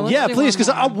want to check Yeah, out one? let's Yeah, do please, one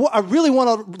because more. I really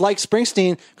want to like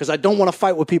Springsteen because I don't want to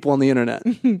fight with people on the internet.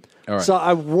 All right. So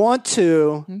I want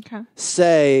to Okay.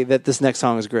 say that this next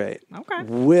song is great. Okay.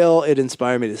 Will it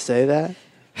inspire me to say that?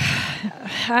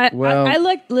 I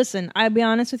like, listen, I'll be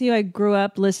honest with you. I grew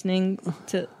up listening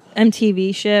to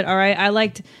MTV shit. All right. I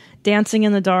liked Dancing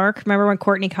in the Dark. Remember when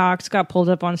Courtney Cox got pulled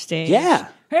up on stage? Yeah.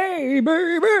 Hey,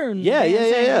 baby. Yeah.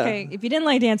 Okay. If you didn't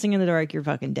like Dancing in the Dark, you're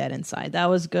fucking dead inside. That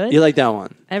was good. You like that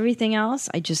one? Everything else,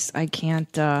 I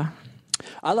can't. I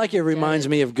like it. Reminds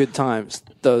me of Good Times.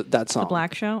 That song. The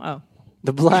Black Show? Oh.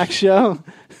 The Black Show?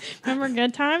 Remember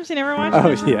Good Times? You never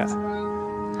watched Oh, it?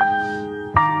 yeah.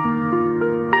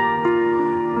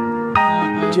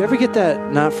 Do you ever get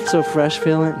that not so fresh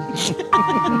feeling?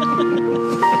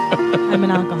 I'm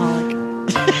an alcoholic.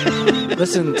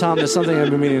 Listen, Tom, there's something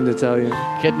I've been meaning to tell you.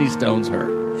 Kidney stones hurt.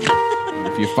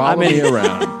 If you follow me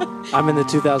around. I'm in the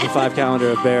 2005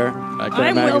 calendar of Bear.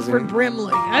 I'm Wilford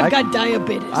Brimley. I've got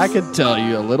diabetes. I could tell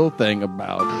you a little thing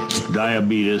about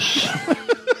diabetes.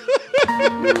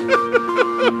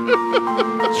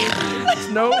 It's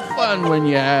no fun when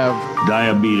you have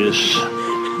diabetes.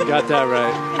 You got that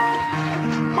right.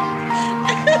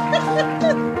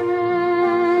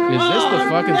 Is this the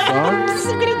fucking song? This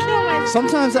is gonna kill me.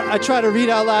 Sometimes I try to read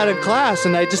out loud in class,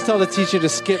 and I just tell the teacher to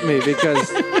skip me because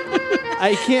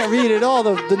I can't read at all.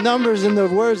 The numbers and the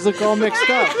words look all mixed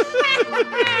up.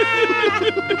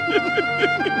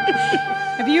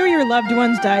 Have you or your loved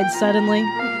ones died suddenly?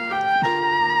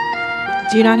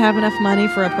 Do you not have enough money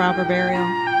for a proper burial?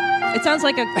 It sounds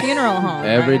like a funeral home.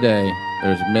 Every right? day,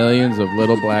 there's millions of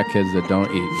little black kids that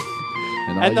don't eat.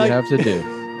 And all you have to do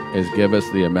is give us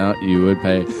the amount you would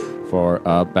pay for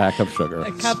a bag of sugar.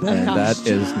 A cup of and coffee. that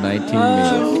is 19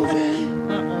 meals.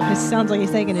 It sounds like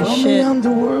he's taking his shit.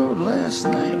 Underworld last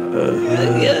night.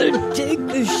 I gotta take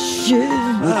the shit.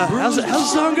 How's the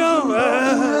song go?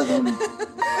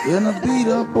 In a beat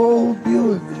up old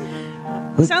Buick.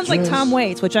 Sounds like Tom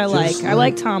Waits, which I like. I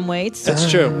like Tom Waits. That's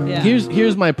true. Yeah.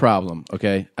 Here's my problem,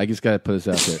 okay? I just got to put this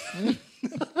out there.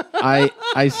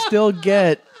 I still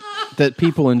get that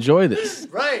people enjoy this.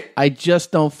 Right. I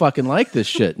just don't fucking like this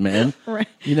shit, man. Right.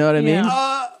 You know what I mean?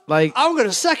 Like, I'm going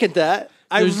to second that.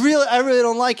 I really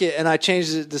don't like it, and I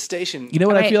changed the station. you know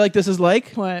what I feel like this is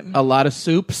like? What? A lot of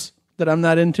soups that I'm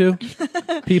not into.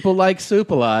 People like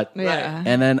soup a lot. Yeah.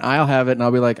 And then I'll have it and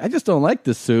I'll be like, I just don't like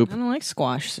this soup. I don't like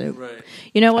squash soup. Right.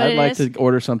 You know what I'd it like is? to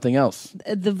order something else.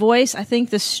 The voice, I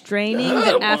think the straining,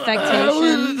 the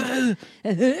affectation.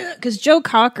 Because Joe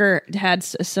Cocker had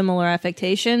a similar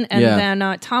affectation, and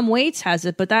then Tom Waits has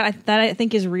it, but that I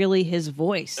think is really his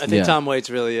voice. I think Tom Waits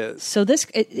really is. So this,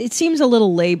 it seems a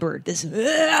little labored. This,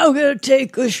 I'm going to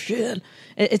take a shit.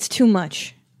 It's too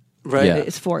much. Right. Yeah.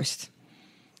 It's forced.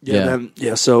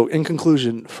 Yeah. So in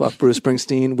conclusion, fuck Bruce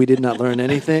Springsteen. We did not learn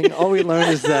anything. All we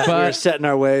learned is that we're set in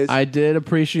our ways. I did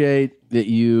appreciate that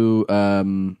you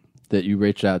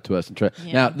reached out to us and tried.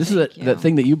 Now, this is the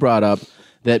thing that you brought up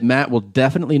that Matt will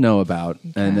definitely know about,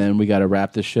 and then we got to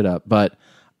wrap this shit up. But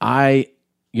I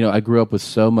grew up with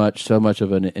so much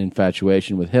of an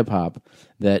infatuation with hip hop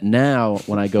that now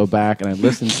when I go back and I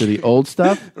listen to the old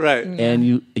stuff, right, and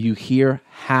you hear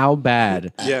how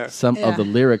bad some of the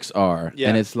lyrics are,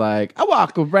 and it's like I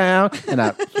walk around and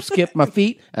I skip my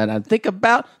feet and I think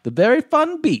about the very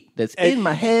fun beat that's in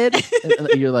my head, and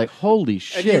you're like, holy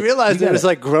shit! And you realize it's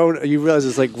like grown. You realize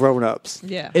it's like grown ups.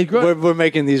 Yeah, we're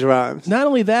making these rhymes. Not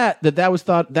only that was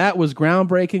thought that was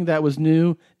groundbreaking, that was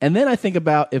new, and then I think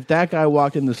about if that guy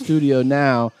walked in the studio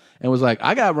now and was like,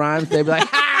 I got rhymes, they'd be like,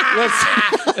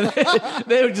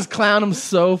 they would just clown him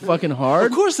so fucking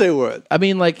hard. Of course they would. I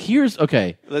mean, like,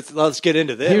 let's get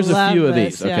into this. Here's a few of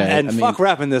these, okay? And fuck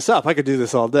wrapping this up. I could do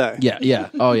this all day. Yeah.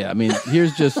 Oh yeah. I mean,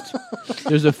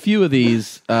 there's a few of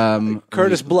these.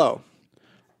 Curtis Blow.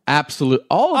 Absolute.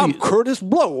 I'm Curtis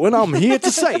Blow, and I'm here to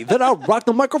say that I rock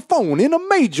the microphone in a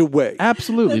major way.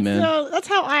 Absolutely, man. That's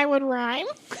how I would rhyme.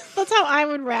 That's how I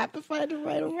would rap if I had to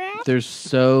write a rap. There's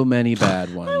so many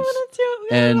bad ones. I want to do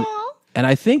it all. And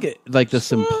I think like the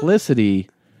simplicity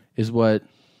is what.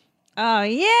 Oh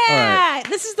yeah, right.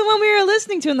 This is the one we were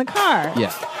listening to in the car.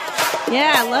 Yeah.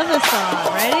 Yeah, I love this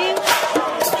song. Ready?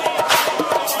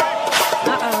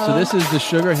 So this is the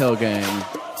Sugar Hill Gang.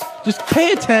 Just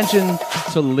pay attention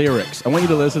to lyrics. I want you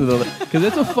to listen to because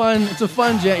it's a fun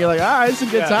jam. You're like, all right, it's a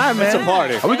good time, man. It's a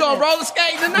party. Are we going roller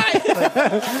skating tonight?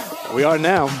 We are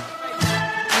now.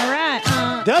 All right.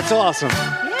 That's awesome.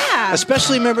 Yeah.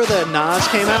 Especially remember that Nas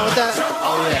came out with that?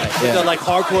 Oh yeah. With the like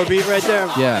hardcore beat right there?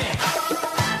 Yeah.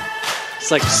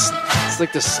 It's like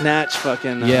the Snatch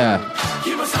fucking Yeah,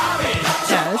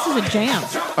 this is a jam.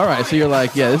 all right, so you're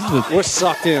like, yeah, this is we're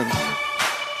sucked in.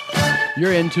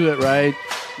 you're into it, right?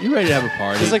 You're ready to have a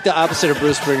party. It's like the opposite of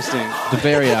Bruce Springsteen. The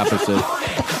very opposite.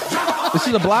 This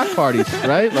is a block party,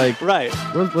 right? Like, right.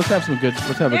 Let's have a good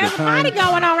time. There's a party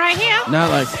going on right here. Not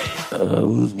like I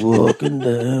was walking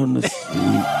down the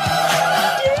street.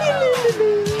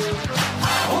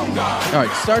 All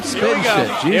right, start spitting shit.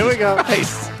 Jesus Here we go.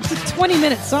 Christ. It's a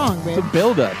 20-minute song, It's babe. a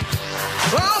build-up.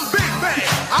 I'm Big Bang,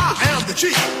 I am the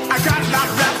chief. I got a lot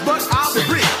of rap, but I'll be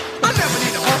brief. I never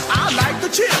need a horse, I like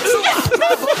the chips. So I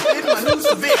in my new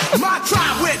Civic. My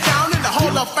tribe went down in the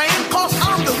Hall of Fame, cause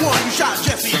I'm the one who shot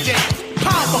Jesse James.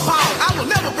 Pound for pound, I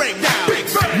will never break down. Big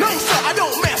Bang. No, sir, I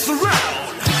don't mess around.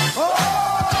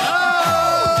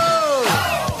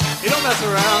 You don't mess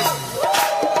around.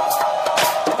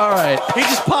 He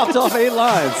just popped off 8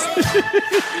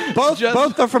 lines.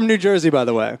 Both are from New Jersey, by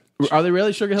the way. Are they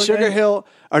really Sugar Hill? Sugar gang? Hill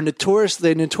are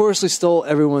they notoriously stole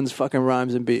everyone's fucking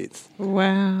rhymes and beats.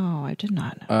 Wow, I did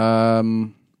not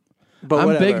know. But I'm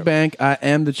whatever. Big Bank. I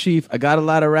am the chief. I got a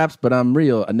lot of raps, but I'm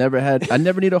real. I never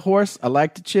need a horse. I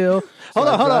like to chill. So Hold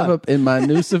on. Up in my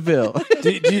new Seville.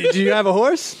 Do you have a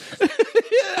horse?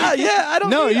 Yeah, I don't.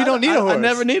 No, you don't need a horse. I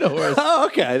never need a horse. Oh,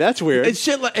 okay, that's weird. It's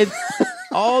shit like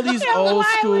all these old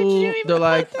school. They're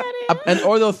like,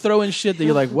 or they'll throw in shit that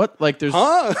you're like, what? Like there's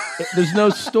no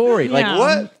story. Like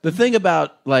what? The thing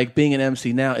about like being an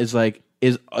MC now is like.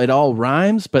 Is it all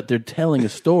rhymes, but they're telling a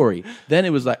story. Then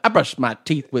it was like, I brushed my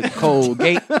teeth with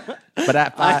Colgate, but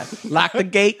I locked the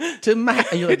gate to my...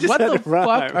 And you're like, what the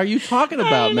fuck are you talking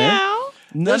about, man?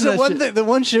 There's the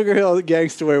one Sugar Hill gang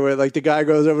story where like the guy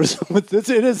goes over to someone. It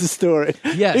is a story.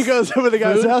 Yes. He goes over to the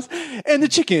guy's house and the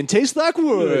chicken tastes like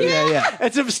wood. Yeah.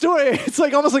 It's a story. It's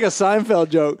like almost like a Seinfeld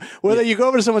joke where you go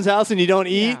over to someone's house and you don't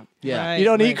eat. Yeah. You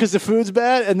don't eat because the food's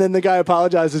bad, and then the guy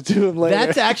apologizes to him later.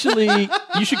 That's actually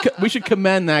we should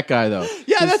commend that guy though.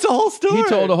 Yeah, that's a whole story. He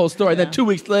told a whole story. Then 2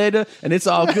 weeks later, and it's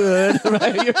all good.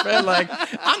 Right? Your friend like,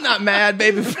 I'm not mad,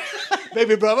 baby.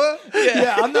 Baby brother?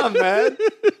 Yeah, I'm not mad.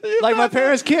 Like my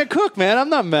parents can't cook, man. I'm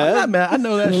not mad. I'm not mad. I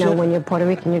know that You shit. know, when you're Puerto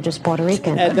Rican, you're just Puerto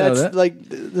Rican. And that's like,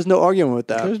 there's no argument with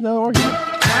that. There's no argument.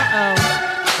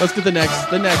 Uh-oh. Let's get the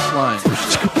next line.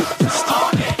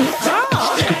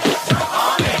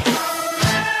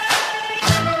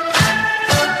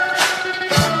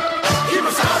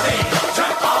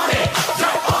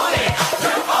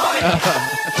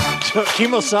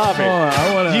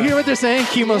 Kimosabi. Do you hear what they're saying?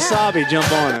 Kimosabi, jump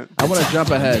on it. I want to jump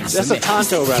ahead. That's a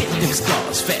Tonto reference.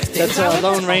 That's a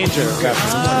Lone Ranger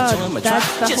reference.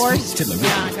 That's the horse?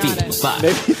 Yeah, got it.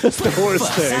 Maybe that's the horse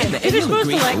thing. You're supposed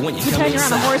to like pretend you're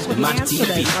on a horse when you answer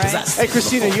this, right? Hey,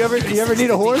 Christina, you ever need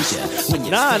a horse?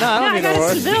 Nah, I don't need a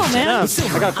horse. I got a Seville, man.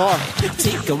 No, I got a car.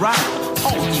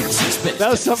 That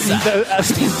was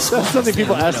something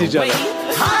people asked each other.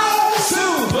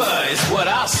 Super is what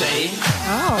I'll say.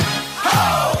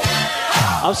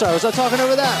 I'm sorry, was I talking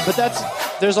over that? But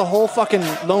there's a whole fucking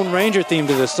Lone Ranger theme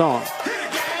to this song.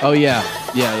 Oh yeah.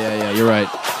 You're right.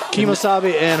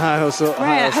 Kimosabi and Hi-Ho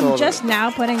Right, I'm just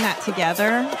now putting that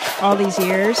together. All these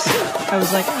years, I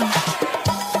was like,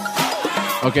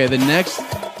 Okay, the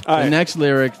next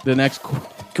lyric,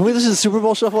 Can we listen to Super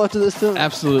Bowl Shuffle after this too?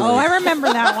 Absolutely. oh, I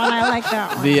remember that one. I like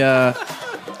that one.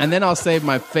 And then I'll save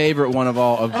my favorite one of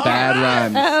all of bad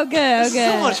rhymes. Oh, good.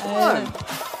 So much fun.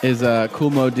 Is Cool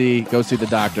Mo D, Go See the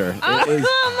Doctor. Oh, It is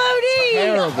Cool Mo D.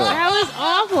 terrible. That was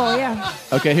awful. Yeah.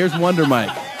 Okay, here's Wonder Mike.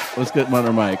 Let's get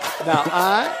Wonder Mike. Now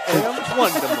I am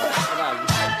Wonder Mike.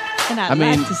 And I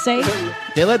mean, like to say,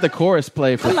 they let the chorus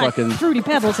play for I like fucking Fruity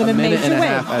Pebbles a and it minute made and you a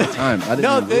half wait. at a time. I didn't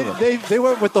No, even believe it. they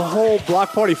went with the whole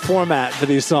Block Party format for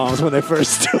these songs when they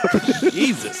first started.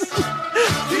 Jesus.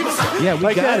 Yeah, we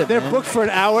Like got that, it. they're man. booked for an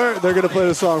hour. They're gonna play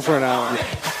the song for an hour.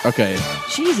 Okay,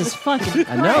 Jesus fucking Christ.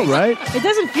 I know, right? It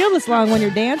doesn't feel this long when you're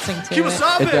dancing to it.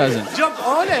 Kimosabi, It doesn't. jump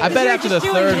on it. I bet after the just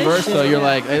doing third this verse, though, shit, you're yeah.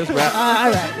 like, hey, let's rap.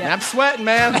 All right, yeah. I'm sweating,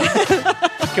 man.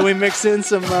 Can we mix in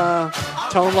some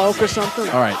Tone Loc or something?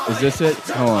 All right, is this it?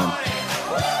 Hold on.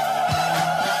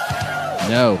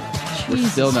 No, we're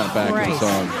Jesus still not back to the Christ.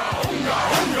 song.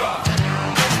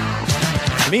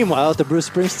 Meanwhile, at the Bruce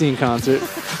Springsteen concert.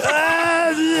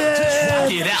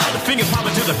 Get out, finger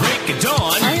popping to the break of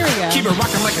dawn. Oh, here we go. Keep it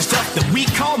rocking like the stuff that we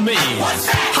call me.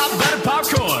 Hot buttered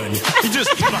popcorn. You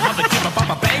just give a hop a dip a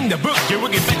pop a bang the book. You're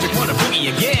wicked bet you wanna boogie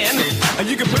again. And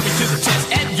you can put me to the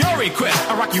test at your request.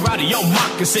 I rock you out of your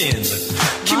moccasins.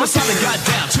 Kimosabi got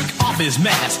down, took off his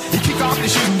mask. He kicked off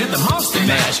his shoes and did the monster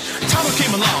mash. Tonto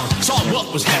came along, saw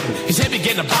what was happening. His head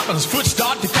began to bop and his foot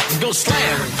started to crack and go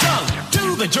slam. Tongue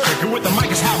to the jerk, and with the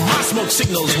mic is how my smoke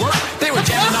signals work. They were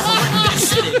jamming off a record that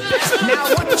said it best. Now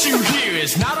what you hear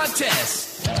is not a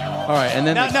test. All right, and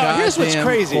then Now- the now, here's what's goddamn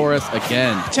crazy. chorus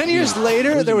again. 10 years later,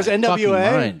 Losing there was my fucking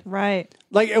NWA. mind. Right.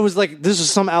 Like it was like this was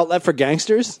some outlet for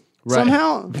gangsters. Right.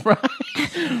 Somehow,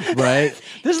 Right?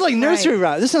 this is like nursery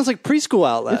rhyme. This sounds like preschool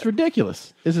outlet. It's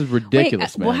ridiculous. This is Wait,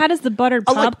 ridiculous, man. well, how does the buttered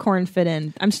I like- popcorn fit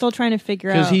in? I'm still trying to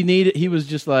figure out. Because he was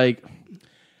just like,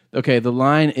 okay, the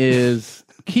line is,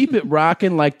 keep it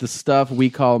rocking like the stuff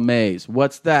we call maize.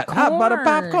 What's that? Hot butter Corn.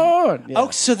 popcorn. Yeah. Oh,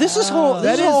 so this is whole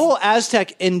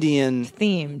Aztec Indian.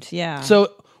 themed, yeah. So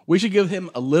we should give him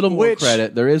a little more Which-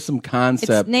 credit. There is some It's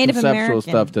Native conceptual American.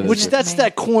 stuff to this. Which Isn't it that's maize?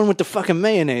 that corn with the fucking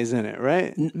mayonnaise in it,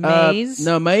 right? Maize.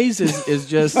 No, maize is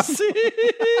just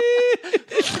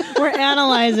We're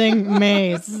analyzing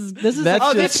maize. This is That's like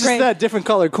Oh, fifth that's just grade. that different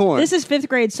colored corn. This is fifth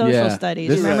grade social Yeah, studies.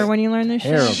 this is Remember when you learned this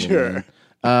terrible. shit? Sure. man.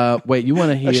 Wait, you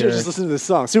want to I should hear? have just listened to this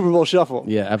song, Super Bowl Shuffle.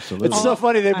 Yeah, absolutely. It's so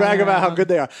funny they brag about how good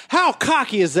they are. How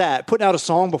cocky is that? Putting out a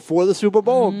song before the Super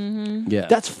Bowl? Yeah.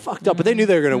 That's fucked up, but they knew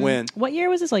they were going to win. What year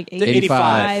was this? Like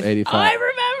 85. 85. Oh, I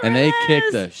remember And they this.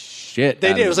 kicked the shit. They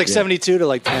out did. of It was like 72 to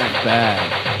like 10.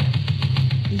 Bad.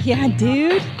 Yeah,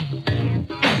 dude.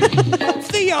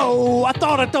 Theo, I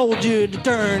thought I told you to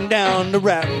turn down the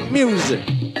rap music.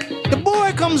 The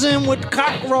boy comes in with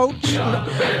cockroach.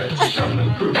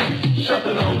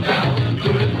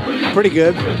 Pretty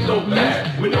good.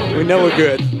 We know we're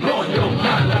good.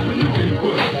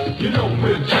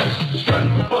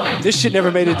 This shit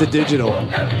never made it to digital.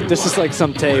 This is like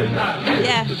some tape.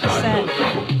 Yeah,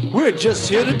 sad. We're just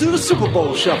here to do the Super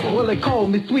Bowl Shuffle. Well, they call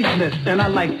me Sweetness, and I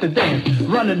like to dance.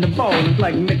 Running the ball is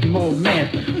like making more man.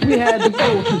 We had to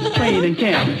go to training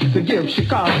camp to give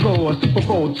Chicago a Super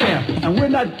Bowl champ. And we're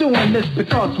not doing this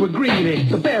because we're greedy.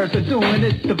 The Bears are doing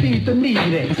it to feed the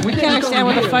needy. We can't understand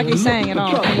what the fuck he's saying at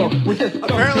all.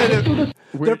 Apparently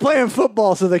they're playing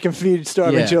football so they can feed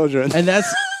starving children. And that's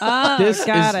this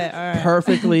got is it. All right.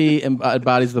 perfectly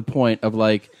embodies the point of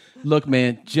like, look,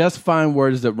 man, just find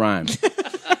words that rhyme.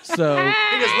 So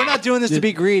because we're not doing this to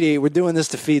be greedy, we're doing this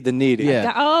to feed the needy.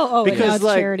 Yeah. Oh, because now it's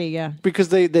like charity, yeah. because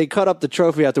they cut up the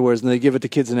trophy afterwards and they give it to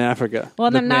kids in Africa.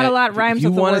 Well, then look, not man, a lot rhymes if you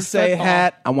with the want word to say football.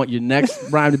 hat, I want your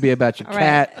next rhyme to be about your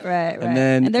cat. Right. And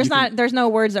then there's you can- there's no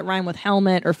words that rhyme with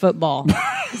helmet or football.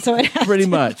 So it has Pretty to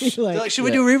much. be They're like, like, should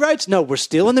we do rewrites? No, we're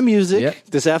stealing the music Yep.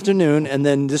 this afternoon, and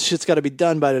then this shit's got to be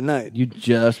done by tonight. You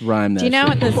just rhyme that. do you know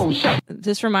shit. what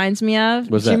this reminds me of?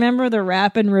 What's do you that? remember the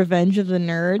rap and Revenge of the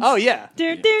Nerds? Oh yeah,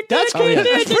 That's that's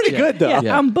pretty good though. Yeah,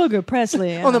 Yeah. I'm Booger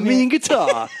Presley. On the mean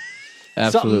guitar.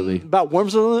 Absolutely. Something about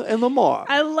Worms and Lamar.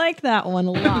 I like that one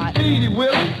a lot. Speedy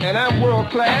Will, and I'm world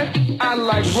class. I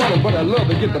like running, but I love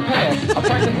to get the pass. I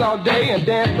practice all day and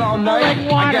dance all night. like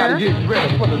water. I gotta get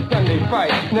ready for the Sunday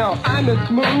fight. Now I'm as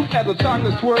smooth as a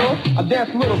chocolate swirl. I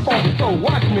dance a little funky, so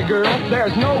watch me, girl.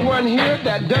 There's no one here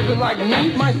that does it like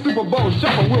me. My Super Bowl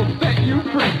Shuffle will set you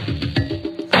free.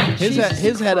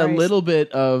 His had a little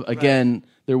bit of again.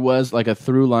 There was like a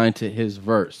through line to his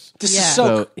verse. This Yeah. is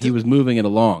So he was moving it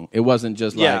along. It wasn't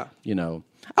just like,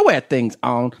 I wear things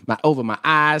on over my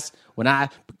eyes. When I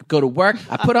go to work,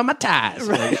 I put on my ties.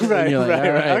 Like, and you're like,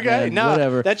 all right, Okay, man, no,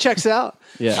 whatever. that checks out.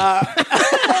 Yeah.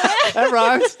 That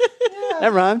rhymes.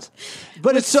 That rhymes.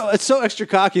 But it's so extra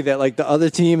cocky that like the other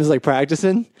team is like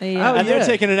practicing, Yeah. and they're yeah.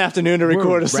 taking an afternoon to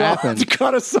record a song, rapping. to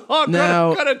cut a song,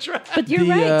 Now- cut a track. But you're The,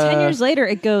 right. 10 years later,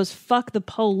 it goes, fuck the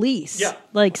police. Yeah.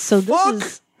 Like, so this Fuck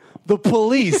is... the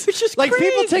police. It's just like people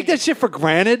crazy. take that shit for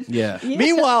granted. Yeah.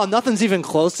 Meanwhile, nothing's even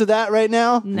close to that right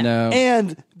now. No.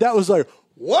 And that was like,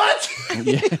 what?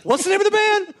 What's the name of the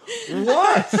band?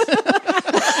 What?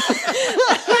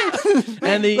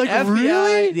 And the Like, FBI,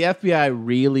 really? the FBI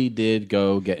really did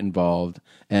go get involved,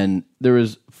 and there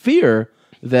was fear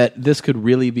that this could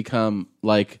really become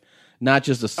like not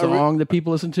just a song that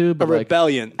people listen to, but A like,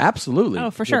 rebellion. Absolutely. Oh,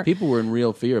 for That sure. people were in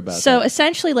real fear about So that.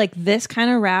 essentially, like, this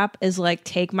kind of rap is like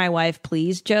 "Take My Wife,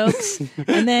 Please" jokes,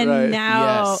 and then Right.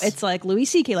 now Yes. it's like Louis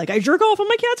C.K. like I jerk off on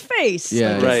my cat's face. Yeah.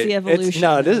 Like, it's Right. the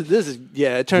evolution. This is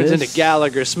it turns This- into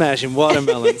Gallagher smashing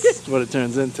watermelons. That's what it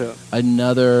turns into.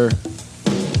 Another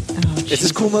Is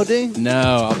this Cool Mo D?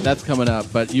 no, that's coming up.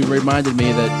 But you reminded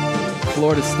me that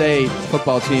Florida State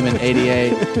football team in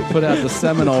 '88 put out the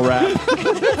Seminole rap.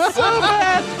 So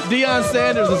bad. Deion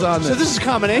Sanders is on So this. this is a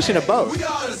combination of both. We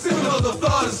are the Seminoles of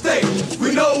Florida State.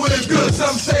 We know what is good,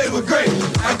 some say we're great.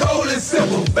 Our goal is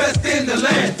simple, best in the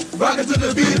land. Rockin' to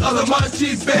the beat of the March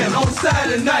Chiefs band. On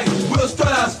Saturday night, we'll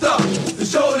strut our stuff. To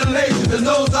show the nation the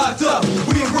nose are tough.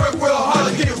 We work real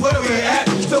hard to get where we're at.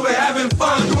 So we're having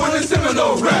fun doing the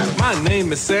Seminole rap. My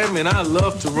name is Sam and I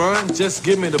love to run. Just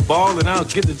give me the ball and I'll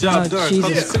get the job done.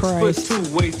 Jesus Christ.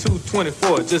 6'2", weigh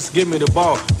 224. Just give me the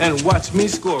ball and watch me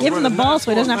score. Give him the Run a ball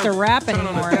so he doesn't have to 9-4, rap turn on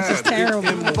the anymore. This is dime. terrible.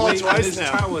 Give him the Ball weight twice and it's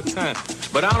now. power time.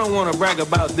 But I don't want to brag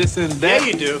about this and that. Yeah,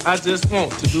 you do. I just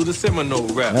want to do the Seminole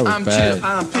rap. That was I'm bad. Chip,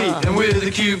 I'm Pete, and we're the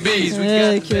QBs. We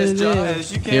Yeah, got the best QB. job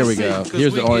as you can Here we see, go. 'cause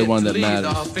Here's the we only get one to that lead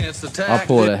matters. the offense attack. I'll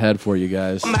pull it ahead for you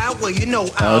guys. Well, you know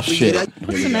Oh I'll shit!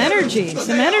 be Here we Some go.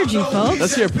 energy, folks.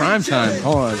 Let's hear prime time.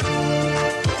 Hold on.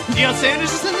 Deion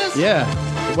Sanders is in this? Yeah,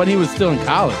 when he was still in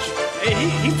college.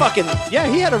 He fucking,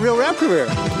 he had a real rap career.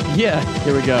 Yeah,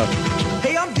 here we go.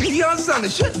 Hey, I'm Deion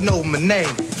Sanders, you should know my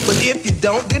name. But if you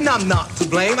don't, then I'm not to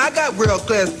blame. I got world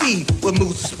class speed with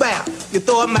Moose Spout. You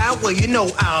throw it my way, you know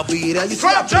I'll be there. You see,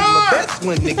 I play my best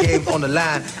when the game's on the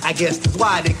line. I guess that's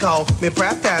why they call me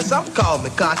prime time. Some call me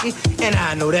cocky, and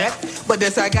I know that. But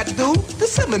that's how I got to do the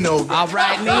Seminole. All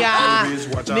right,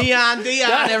 Neon,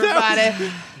 Dion,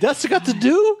 everybody. That's got to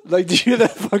do? Like, do you hear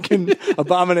that fucking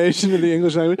abomination of the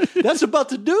English language? That's about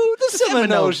to do? The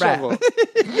Seminole Shuffle.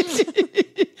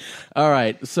 All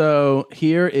right, so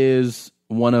here is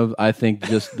one of, I think,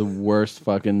 just the worst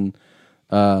fucking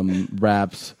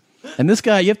raps. And this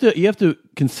guy, you have to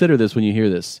consider this when you hear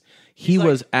this. He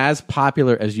was as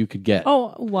popular as you could get.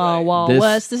 Oh, well,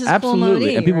 this is absolutely.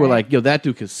 Cool And people right? were like, "Yo, that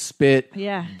dude could spit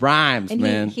Yeah. rhymes, and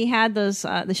man." He had those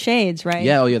the shades, right?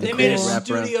 Yeah, the They made a cool rapper.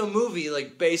 studio movie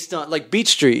like based on like Beach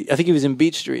Street. I think he was in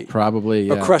Beach Street. Probably,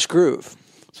 yeah. Or Crush Groove.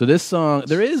 So this song,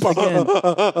 there is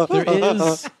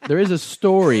a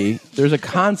story. There's a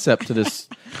concept to this.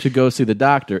 To go see the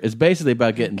doctor. It's basically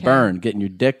about getting burned, getting your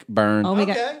dick burned. Oh my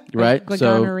God. Right? Like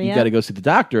so gonorrhea? you got to go see the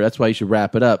doctor. That's why you should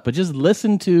wrap it up. But just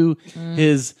listen to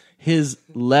his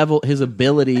level, his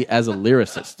ability as a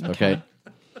lyricist. Okay.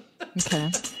 Okay.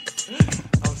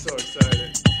 I'm so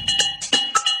excited.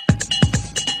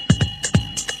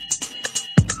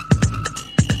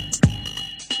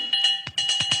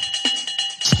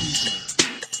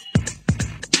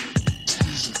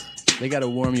 They got to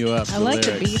warm you up. I like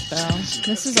the beat though.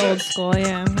 This is old school.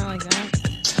 Yeah, I like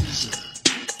that.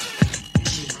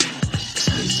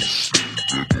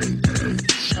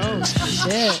 Oh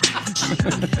shit!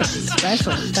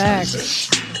 Special effects.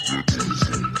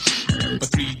 But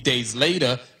 3 days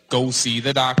later, go see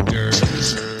the doctor.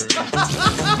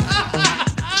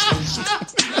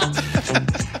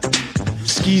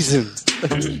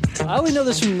 Skeezin'. I only know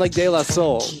this from like De La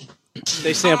Soul.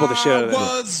 They sample the shit out of it. I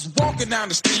was walking down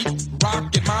the street,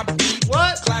 rocking my beat,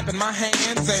 clapping my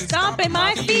hands and stomping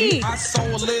my feet. I saw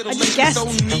a little lady so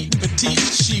neat and petite.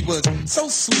 She was so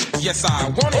sweet. Yes, I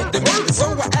wanted to meet her. So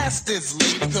I asked this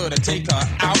lady, could I take her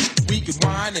out? We could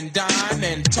wine and dine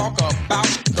and talk about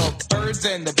the birds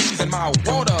and the bees in my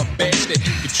water bed. And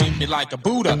you could treat me like a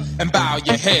Buddha and bow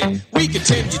your head. We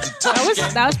continued to talk.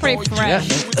 That was pretty fresh.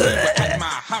 We were at my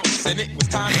house and it was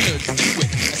time to do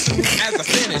it. As soon as I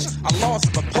finished, I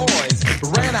lost my poise,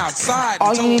 ran outside.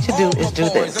 All you need to do is do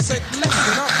boys. this. I said,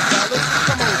 listen up, fellas,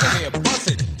 come over here,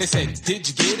 bust it. They said, did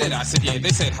you get it? I said, yeah. They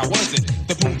said, how was it?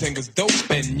 The boom thing was dope,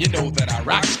 and you know that I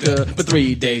rocked it. But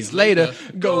 3 days later,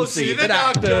 go see the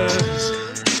doctor.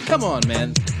 Come on,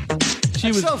 man.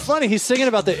 It's so funny. He's singing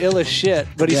about the illest shit,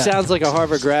 but he sounds like a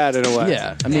Harvard grad in a way.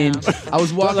 Yeah, I mean, I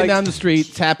was walking down the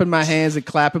street, tapping my hands and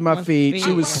clapping my feet.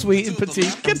 She was sweet and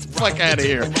petite. Get the fuck out of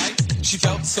here. She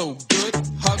felt so good,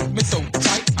 hugged me so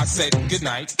tight. I said, good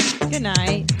night. Good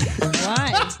night.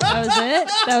 Why? That was it?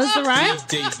 That was the rhyme?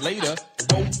 3 days later,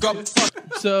 woke up.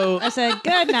 So I said,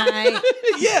 good night.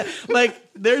 Yeah, like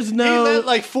there's no. He let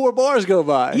like 4 bars go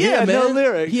by. He had no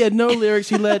lyrics. He had no lyrics.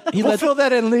 He let. We'll fill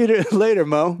that in later,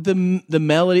 Mo. The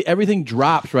melody, everything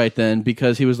dropped right then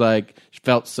because he was like,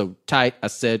 felt so tight. I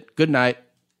said, good night.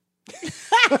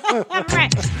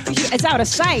 Right. It's out of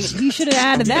sight. You should have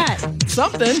added that.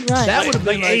 Something. Right. That would have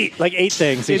been like 8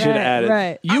 things he should have added.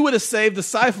 Right. You would have saved the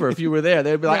cipher if you were there.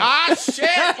 They'd be like, ah, shit.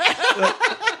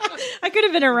 I could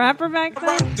have been a rapper back then.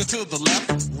 Rocked her to the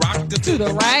left, rocked her To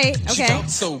the right. She Okay. felt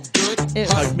so good, It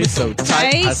hugged me so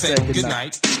tight. I said, good good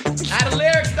night. night. Out of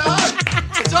lyrics, dog.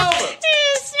 It's over.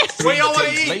 What y'all want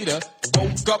to eat? Later,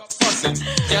 woke up fussing,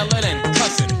 yelling and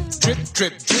cussing, drip,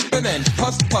 drip, dripping and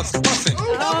puss, puss, pussing.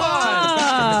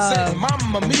 Said,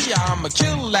 Mamma Mia, I'ma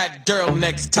kill that girl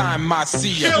next time I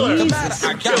see her. The matter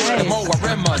I got, the more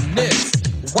I reminisce.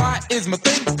 Why is my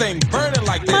thing burning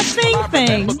like this? My thing.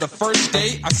 Remember the first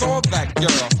day I saw that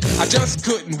girl. I just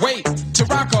couldn't wait to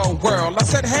rock her world. I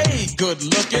said, hey, good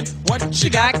looking, what you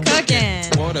got cooking?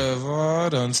 What have I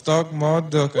done stuck my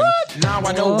duck in? Now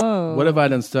I know. Whoa. What have I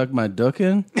done stuck my duck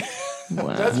in?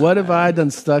 What have I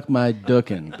done stuck my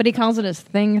duck in? But he calls it his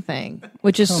thing,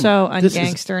 which is so This is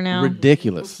ungangster now.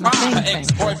 ridiculous. My thing.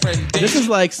 Ex-boyfriend This is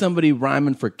like somebody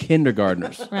rhyming for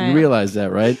kindergartners. Right. You realize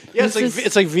that, right? Yeah,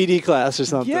 it's like VD class or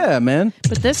something. Yeah, man.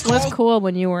 But this was cool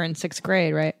when you were in 6th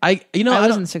grade, right? I was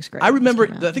don't- in 6th grade. I remember.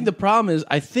 I think the problem is,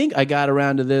 I think I got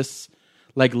around to this,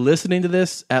 like listening to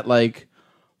this at like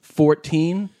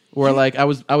 14, where like I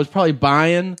was probably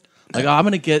buying like, oh, I'm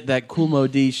gonna get that Kool Mo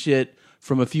D shit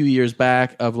from a few years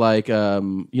back of like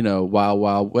Wild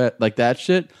Wild Wet, like that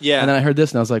shit. Yeah. And then I heard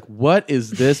this and I was like, what is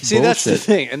this See, bullshit? that's the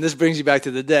thing, and this brings you back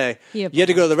to the day. Yeah. You had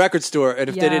to go to the record store, and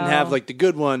if they didn't Yo. have like the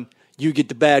good one, you get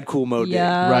the bad Kool Mo D.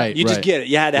 Yeah. Right. You just right. get it.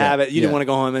 You had to have it. You Yeah. didn't want to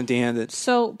go home empty-handed.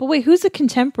 So, but wait, who's the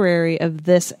contemporary of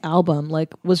this album?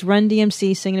 Like, was Run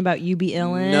DMC singing about You Be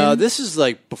Illin? No, this is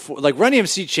like before. Like Run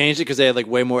DMC changed it because they had like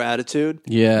way more attitude.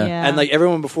 Yeah. Yeah. And like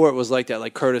everyone before it was like that,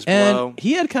 like Curtis And Blow.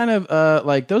 he had kind of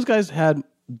like those guys had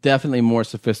definitely more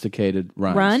sophisticated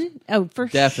rhymes. Run? Oh, for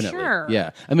Definitely. sure.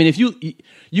 Yeah. I mean, if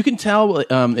you can tell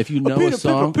if you know a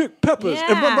song. Pick peppers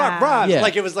and rhymes. Yeah.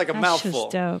 Like it was like a That's mouthful.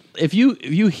 just dope. If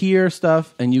you hear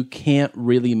stuff and you can't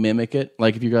really mimic it,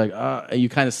 like if you're like, and you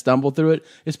kind of stumble through it,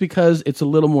 it's because it's a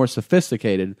little more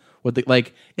sophisticated.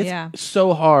 It's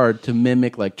so hard to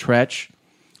mimic like Tretch.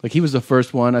 Like he was the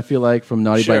first one, I feel like, from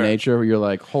Naughty by Nature, where you're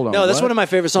like, hold on. No, that's what? one of my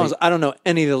favorite songs. Like, I don't know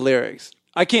any of the lyrics.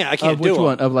 I can't do which them.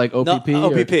 one? Of like OPP?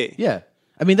 No, OPP. Yeah.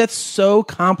 I mean, that's so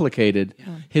complicated.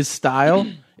 His style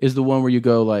is the one where you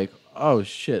go like, oh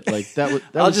shit, like that was.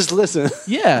 I'll just listen.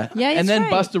 Yeah, Yeah, and then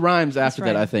right. Busta Rhymes after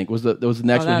that, right. I think was the next that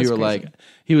one. was You were crazy. like,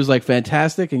 he was like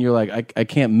fantastic, and you're like, I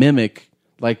can't mimic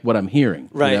like what I'm hearing,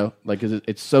 Right. You know? Like 'cause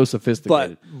it's so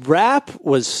sophisticated. But rap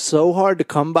was so hard to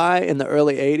come by in the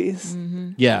early 80s.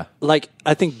 Mm-hmm. Yeah, Like,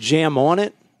 I think Jam On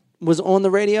It was on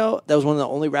the radio. That was one of the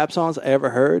only rap songs I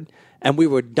ever heard. And we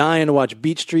were dying to watch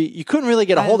Beat Street. You couldn't really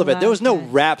get a hold of it. There was no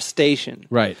rap station.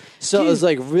 right. So it was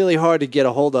like really hard to get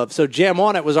a hold of. So Jam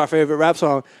On It was our favorite rap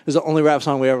song. It was the only rap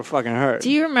song we ever fucking heard. Do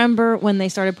you remember when they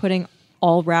started putting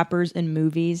all rappers in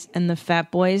movies and the Fat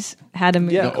Boys had a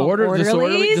movie Yeah. called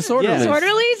Disorderlies?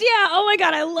 Disorderlies? Yeah. Oh my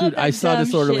God, I love Dude, that. I saw dumb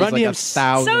Disorderlies shit. like Run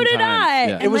 1,000 So did times. I.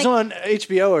 Yeah. It was like- on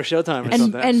HBO or Showtime or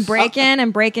something. And Breakin'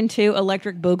 and Breakin' 2,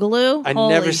 Electric Boogaloo. I've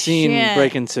Holy never seen shit.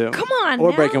 Breakin' 2. Come on, Or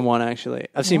now. Breakin' 1, actually.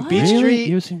 I've seen What? Beat Really? Street.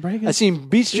 You've seen Breakin'? I've seen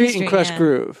Beat Street and Crush yeah.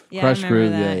 Groove. Yeah, Crush I remember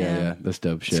Groove, that, yeah. That's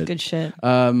dope shit. It's good shit.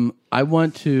 I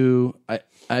want to.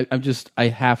 I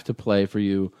have to play for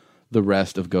you the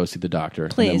rest of Go See the Doctor.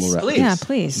 and then Please. we'll wrap Please. this. Yeah,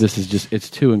 please. This is just. It's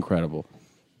too incredible.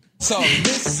 So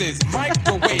Mrs.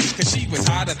 Microwave, cause she was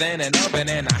hotter than an oven,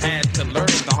 and I had to learn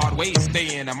the hard way.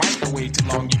 Stay in a microwave too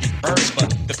long, you get burned. But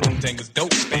the poontang was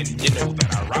dope, and you know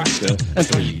that I rocked her. And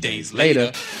 3 days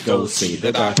later, go see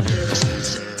the doctor.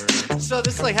 So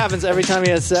this like happens every time he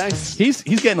has sex? He's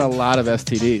getting a lot of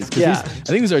STDs. 'Cause Yeah. I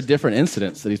think these are different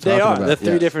incidents that he's talking They are. about. They're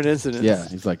three Yeah. different incidents. Yeah,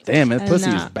 he's like, damn, that And, pussy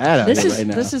is bad out this here is, right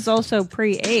now. This is also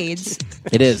pre-AIDS.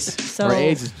 It is. So- Or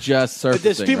AIDS is just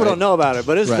surfacing. But people right? don't know about it,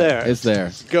 but it's Right. there. It's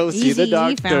there. Go see the Easy, he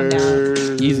found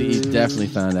doctor. Easy, he definitely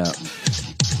found out.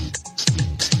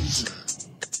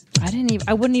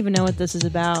 I wouldn't even know what this is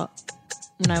about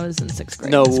when I was in 6th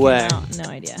grade. No This came way. out. No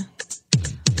idea.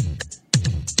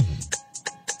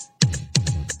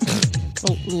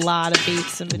 A lot of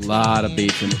beats in between. Lot of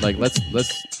beats and like let's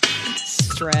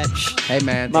Stretch. hey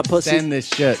man, My pussy- extend this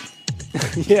shit.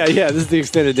 Yeah, this is the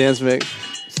extended dance mix.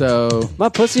 So My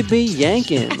pussy be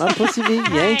yanking. My pussy be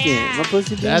yanking. My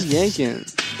pussy be That's- yanking.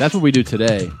 that's what we do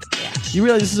today. You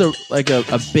realize this is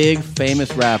a big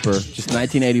famous rapper, just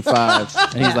 1985,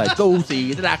 and he's like, go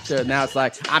see the doctor. Now it's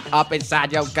like, I'm up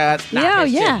inside your guts. Yeah,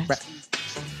 yeah.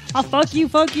 I'll fuck you,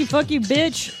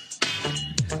 bitch.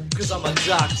 Because I'm a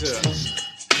doctor.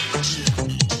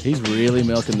 He's really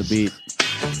milking the beat.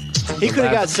 He could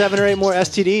have got 7 or 8 more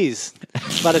STDs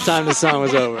by the time the song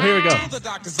was over. Here we go.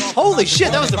 Holy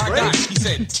shit, that was the break. He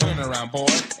said, turn around, boy,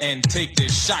 and take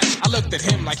this shot. I looked at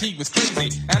him like he was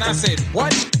crazy, and I said,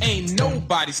 what? Ain't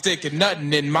nobody sticking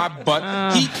nothing in my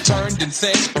butt. He turned and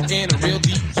said, in a real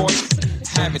deep voice,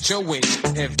 have it your way,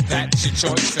 if that's your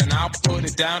choice, and I'll put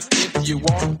it down if you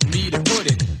want me to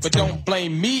put it. But don't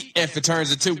blame me if it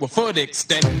turns into a foot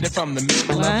extended from the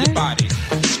middle of your body.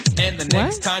 And the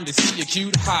next time you see a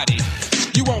cute hottie,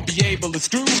 you won't be able to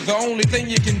screw. The only thing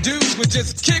you can do is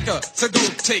just kick her, so go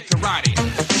take karate.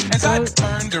 As I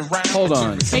turned around, Hold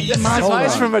on.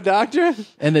 Advice from a doctor?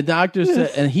 And the doctor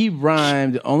said, and he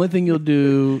rhymed, the only thing you'll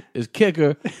do is kick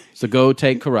her, so go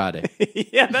take karate.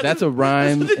 Yeah, That's a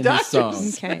rhyme in his song.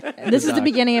 Okay. This is the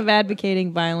beginning of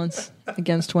advocating violence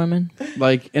against women.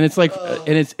 Like, and it's like,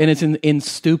 and it's in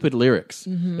stupid lyrics.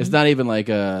 It's not even like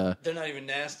They're not even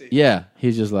nasty. yeah.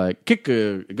 He's just like, kick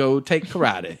her, go take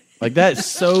karate. Like that's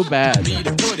so bad. me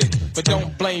to put it, but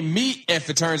don't blame me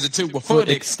if it turns into a foot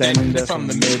extended from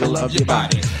the middle of your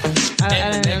body.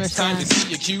 And the next time you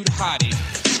see a cute hottie,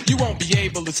 you won't be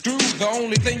able to screw. The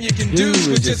only thing you can do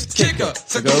is just kick her,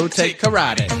 so go take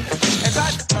karate. As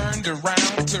I turned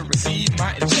around to receive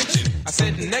my injection, I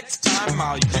said next time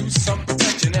I'll use some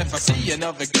protection. If I see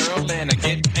another girl and I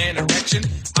get an erection,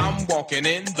 I'm walking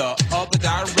in the other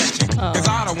direction. Cause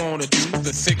I don't wanna do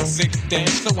the sick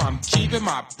dance, so I'm keeping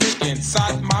my pick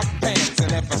inside my pants.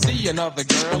 And if I see another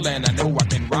girl and I know I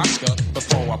can rock her,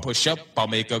 before I push up, I'll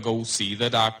make her go see the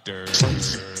doctor.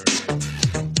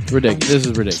 Ridiculous. This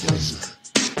is ridiculous.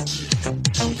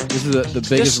 This is the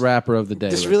biggest rapper of the day.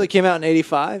 This really came out in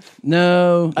 85?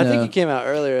 No. I think it came out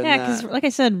earlier Yeah, than because that. like I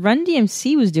said, Run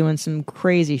DMC was doing some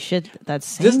crazy shit that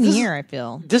same year, I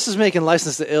feel. This is making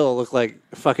License to Ill look like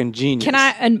fucking genius.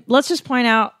 And let's just point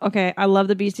out, okay, I love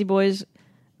the Beastie Boys.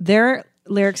 Their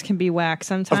lyrics can be whack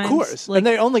sometimes. Of course. Like, and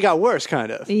they only got worse,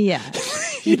 kind of. Yeah.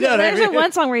 You know what I There's mean?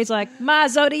 one song where he's like, my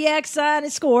zodiac sign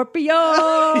is Scorpio.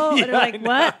 And they're like,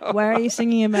 what? What are you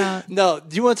singing about? No,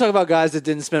 do you want to talk about guys that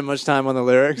didn't spend much time on the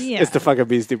lyrics? Yeah. It's the fucking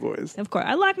Beastie Boys. Of course.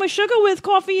 I like my sugar with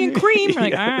coffee and cream. We're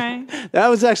like, all right. That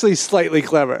was actually slightly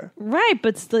clever. Right,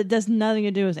 but it does nothing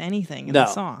to do with anything in the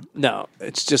song. No,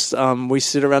 it's just we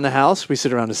sit around the house, we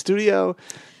sit around the studio.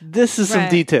 This is some Right.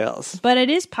 details. But it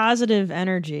is positive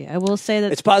energy. I will say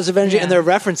that It's positive energy, Yeah. and their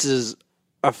references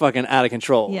are fucking out of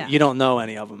control. Yeah. You don't know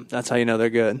any of them. That's how you know they're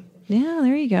good. Yeah,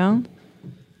 there you go.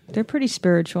 They're pretty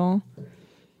spiritual.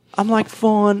 I'm like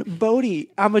Fawn Bodie.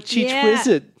 I'm a cheech Yeah.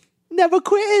 wizard. Never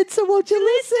quit, so won't you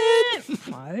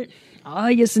listen? What? Oh,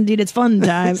 yes, indeed. It's fun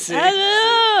time.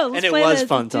 Hello, And it was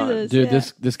fun time. Dude,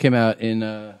 this came out in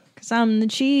Because I'm the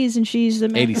cheese and she's the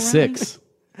macaroni. 86.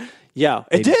 Yeah,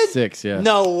 it did? 86, yeah.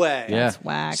 No way. Yeah. That's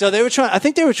whack. So they were trying. I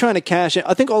think they were trying to cash in.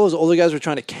 I think all those older guys were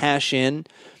trying to cash in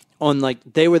on like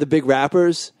they were the big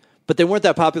rappers, but they weren't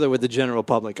that popular with the general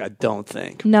public. I don't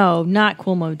think. No, not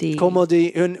Cool Mo D. Cool Mo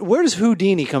D. And where does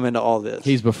Houdini come into all this?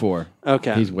 He's before.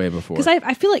 Okay. He's way before. Because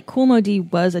I feel like Cool Mo D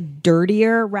was a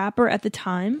dirtier rapper at the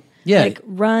time. Yeah. Like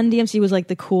Run DMC was like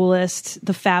the coolest.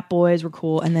 The Fat Boys were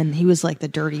cool, and then he was like the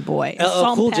dirty boy. And LL Salt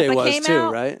and Cool J Peppa was came too,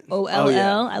 out. right? Oh, Oh, LL.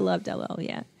 yeah. I loved LL.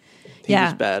 Yeah. He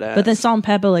yeah. was badass. But then Salt and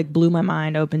Peppa like blew my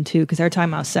mind open too because they were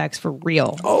talking about sex for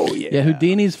real. Oh yeah. Yeah,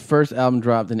 Houdini's first album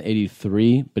dropped in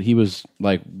 83, but he was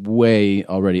like way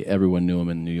already, everyone knew him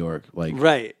in New York. Like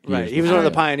Right. years He was one of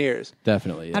the before. pioneers.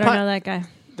 Definitely. I Yeah. don't know that guy.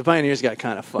 The pioneers got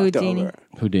kind of fucked Houdini. over.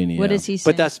 Houdini. What yeah. does he say?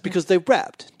 But that's because they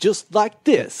rapped just like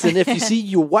this. And if you see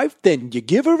your wife, then you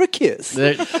give her a kiss.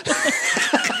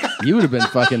 You would have been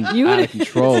fucking out of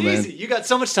control, man. Easy. You got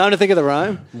so much time to think of the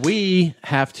rhyme. We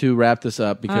have to wrap this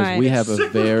up because All right. we have a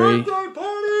very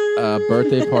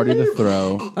birthday party to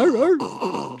throw.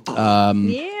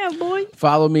 Yeah, boy.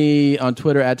 Follow me on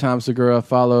Twitter at Tom Segura.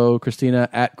 Follow Christina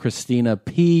at Christina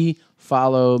P.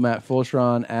 Follow Matt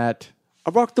Fulchiron at... I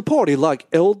rock the party like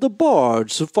El DeBarge,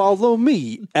 so follow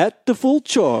me at the full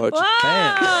charge.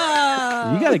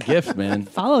 Wow. You got a gift, man.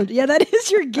 Followed. Yeah, that is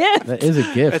your gift. That is a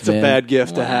gift, It's man. a bad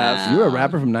gift to have. You're a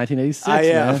rapper from 1986, I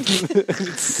am. man.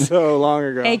 It's so long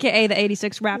ago. AKA the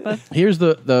 86 rapper. Here's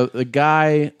the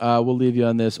guy. We'll leave you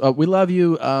on this. We love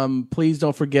you. Please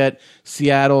don't forget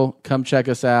Seattle. Come check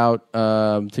us out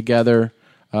together.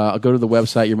 Go to the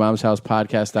website,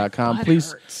 yourmomshousepodcast.com.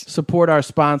 Please support our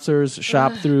sponsors.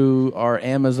 Shop through our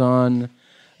Amazon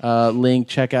link.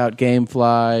 Check out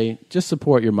Gamefly. Just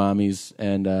support your mommies.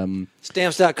 And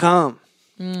Stamps.com.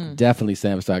 definitely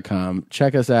stamps.com.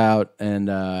 Check us out.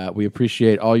 And we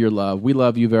appreciate all your love. We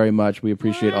love you very much. We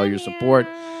appreciate all your support.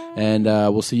 And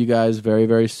we'll see you guys very,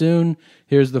 very soon.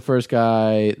 Here's the first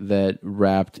guy that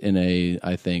rapped in a,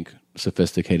 I think,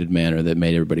 sophisticated manner that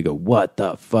made everybody go, what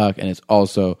the fuck? And it's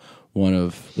also one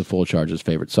of the Full Charge's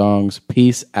favorite songs.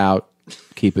 Peace out.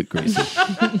 Keep it greasy.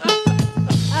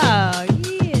 Oh,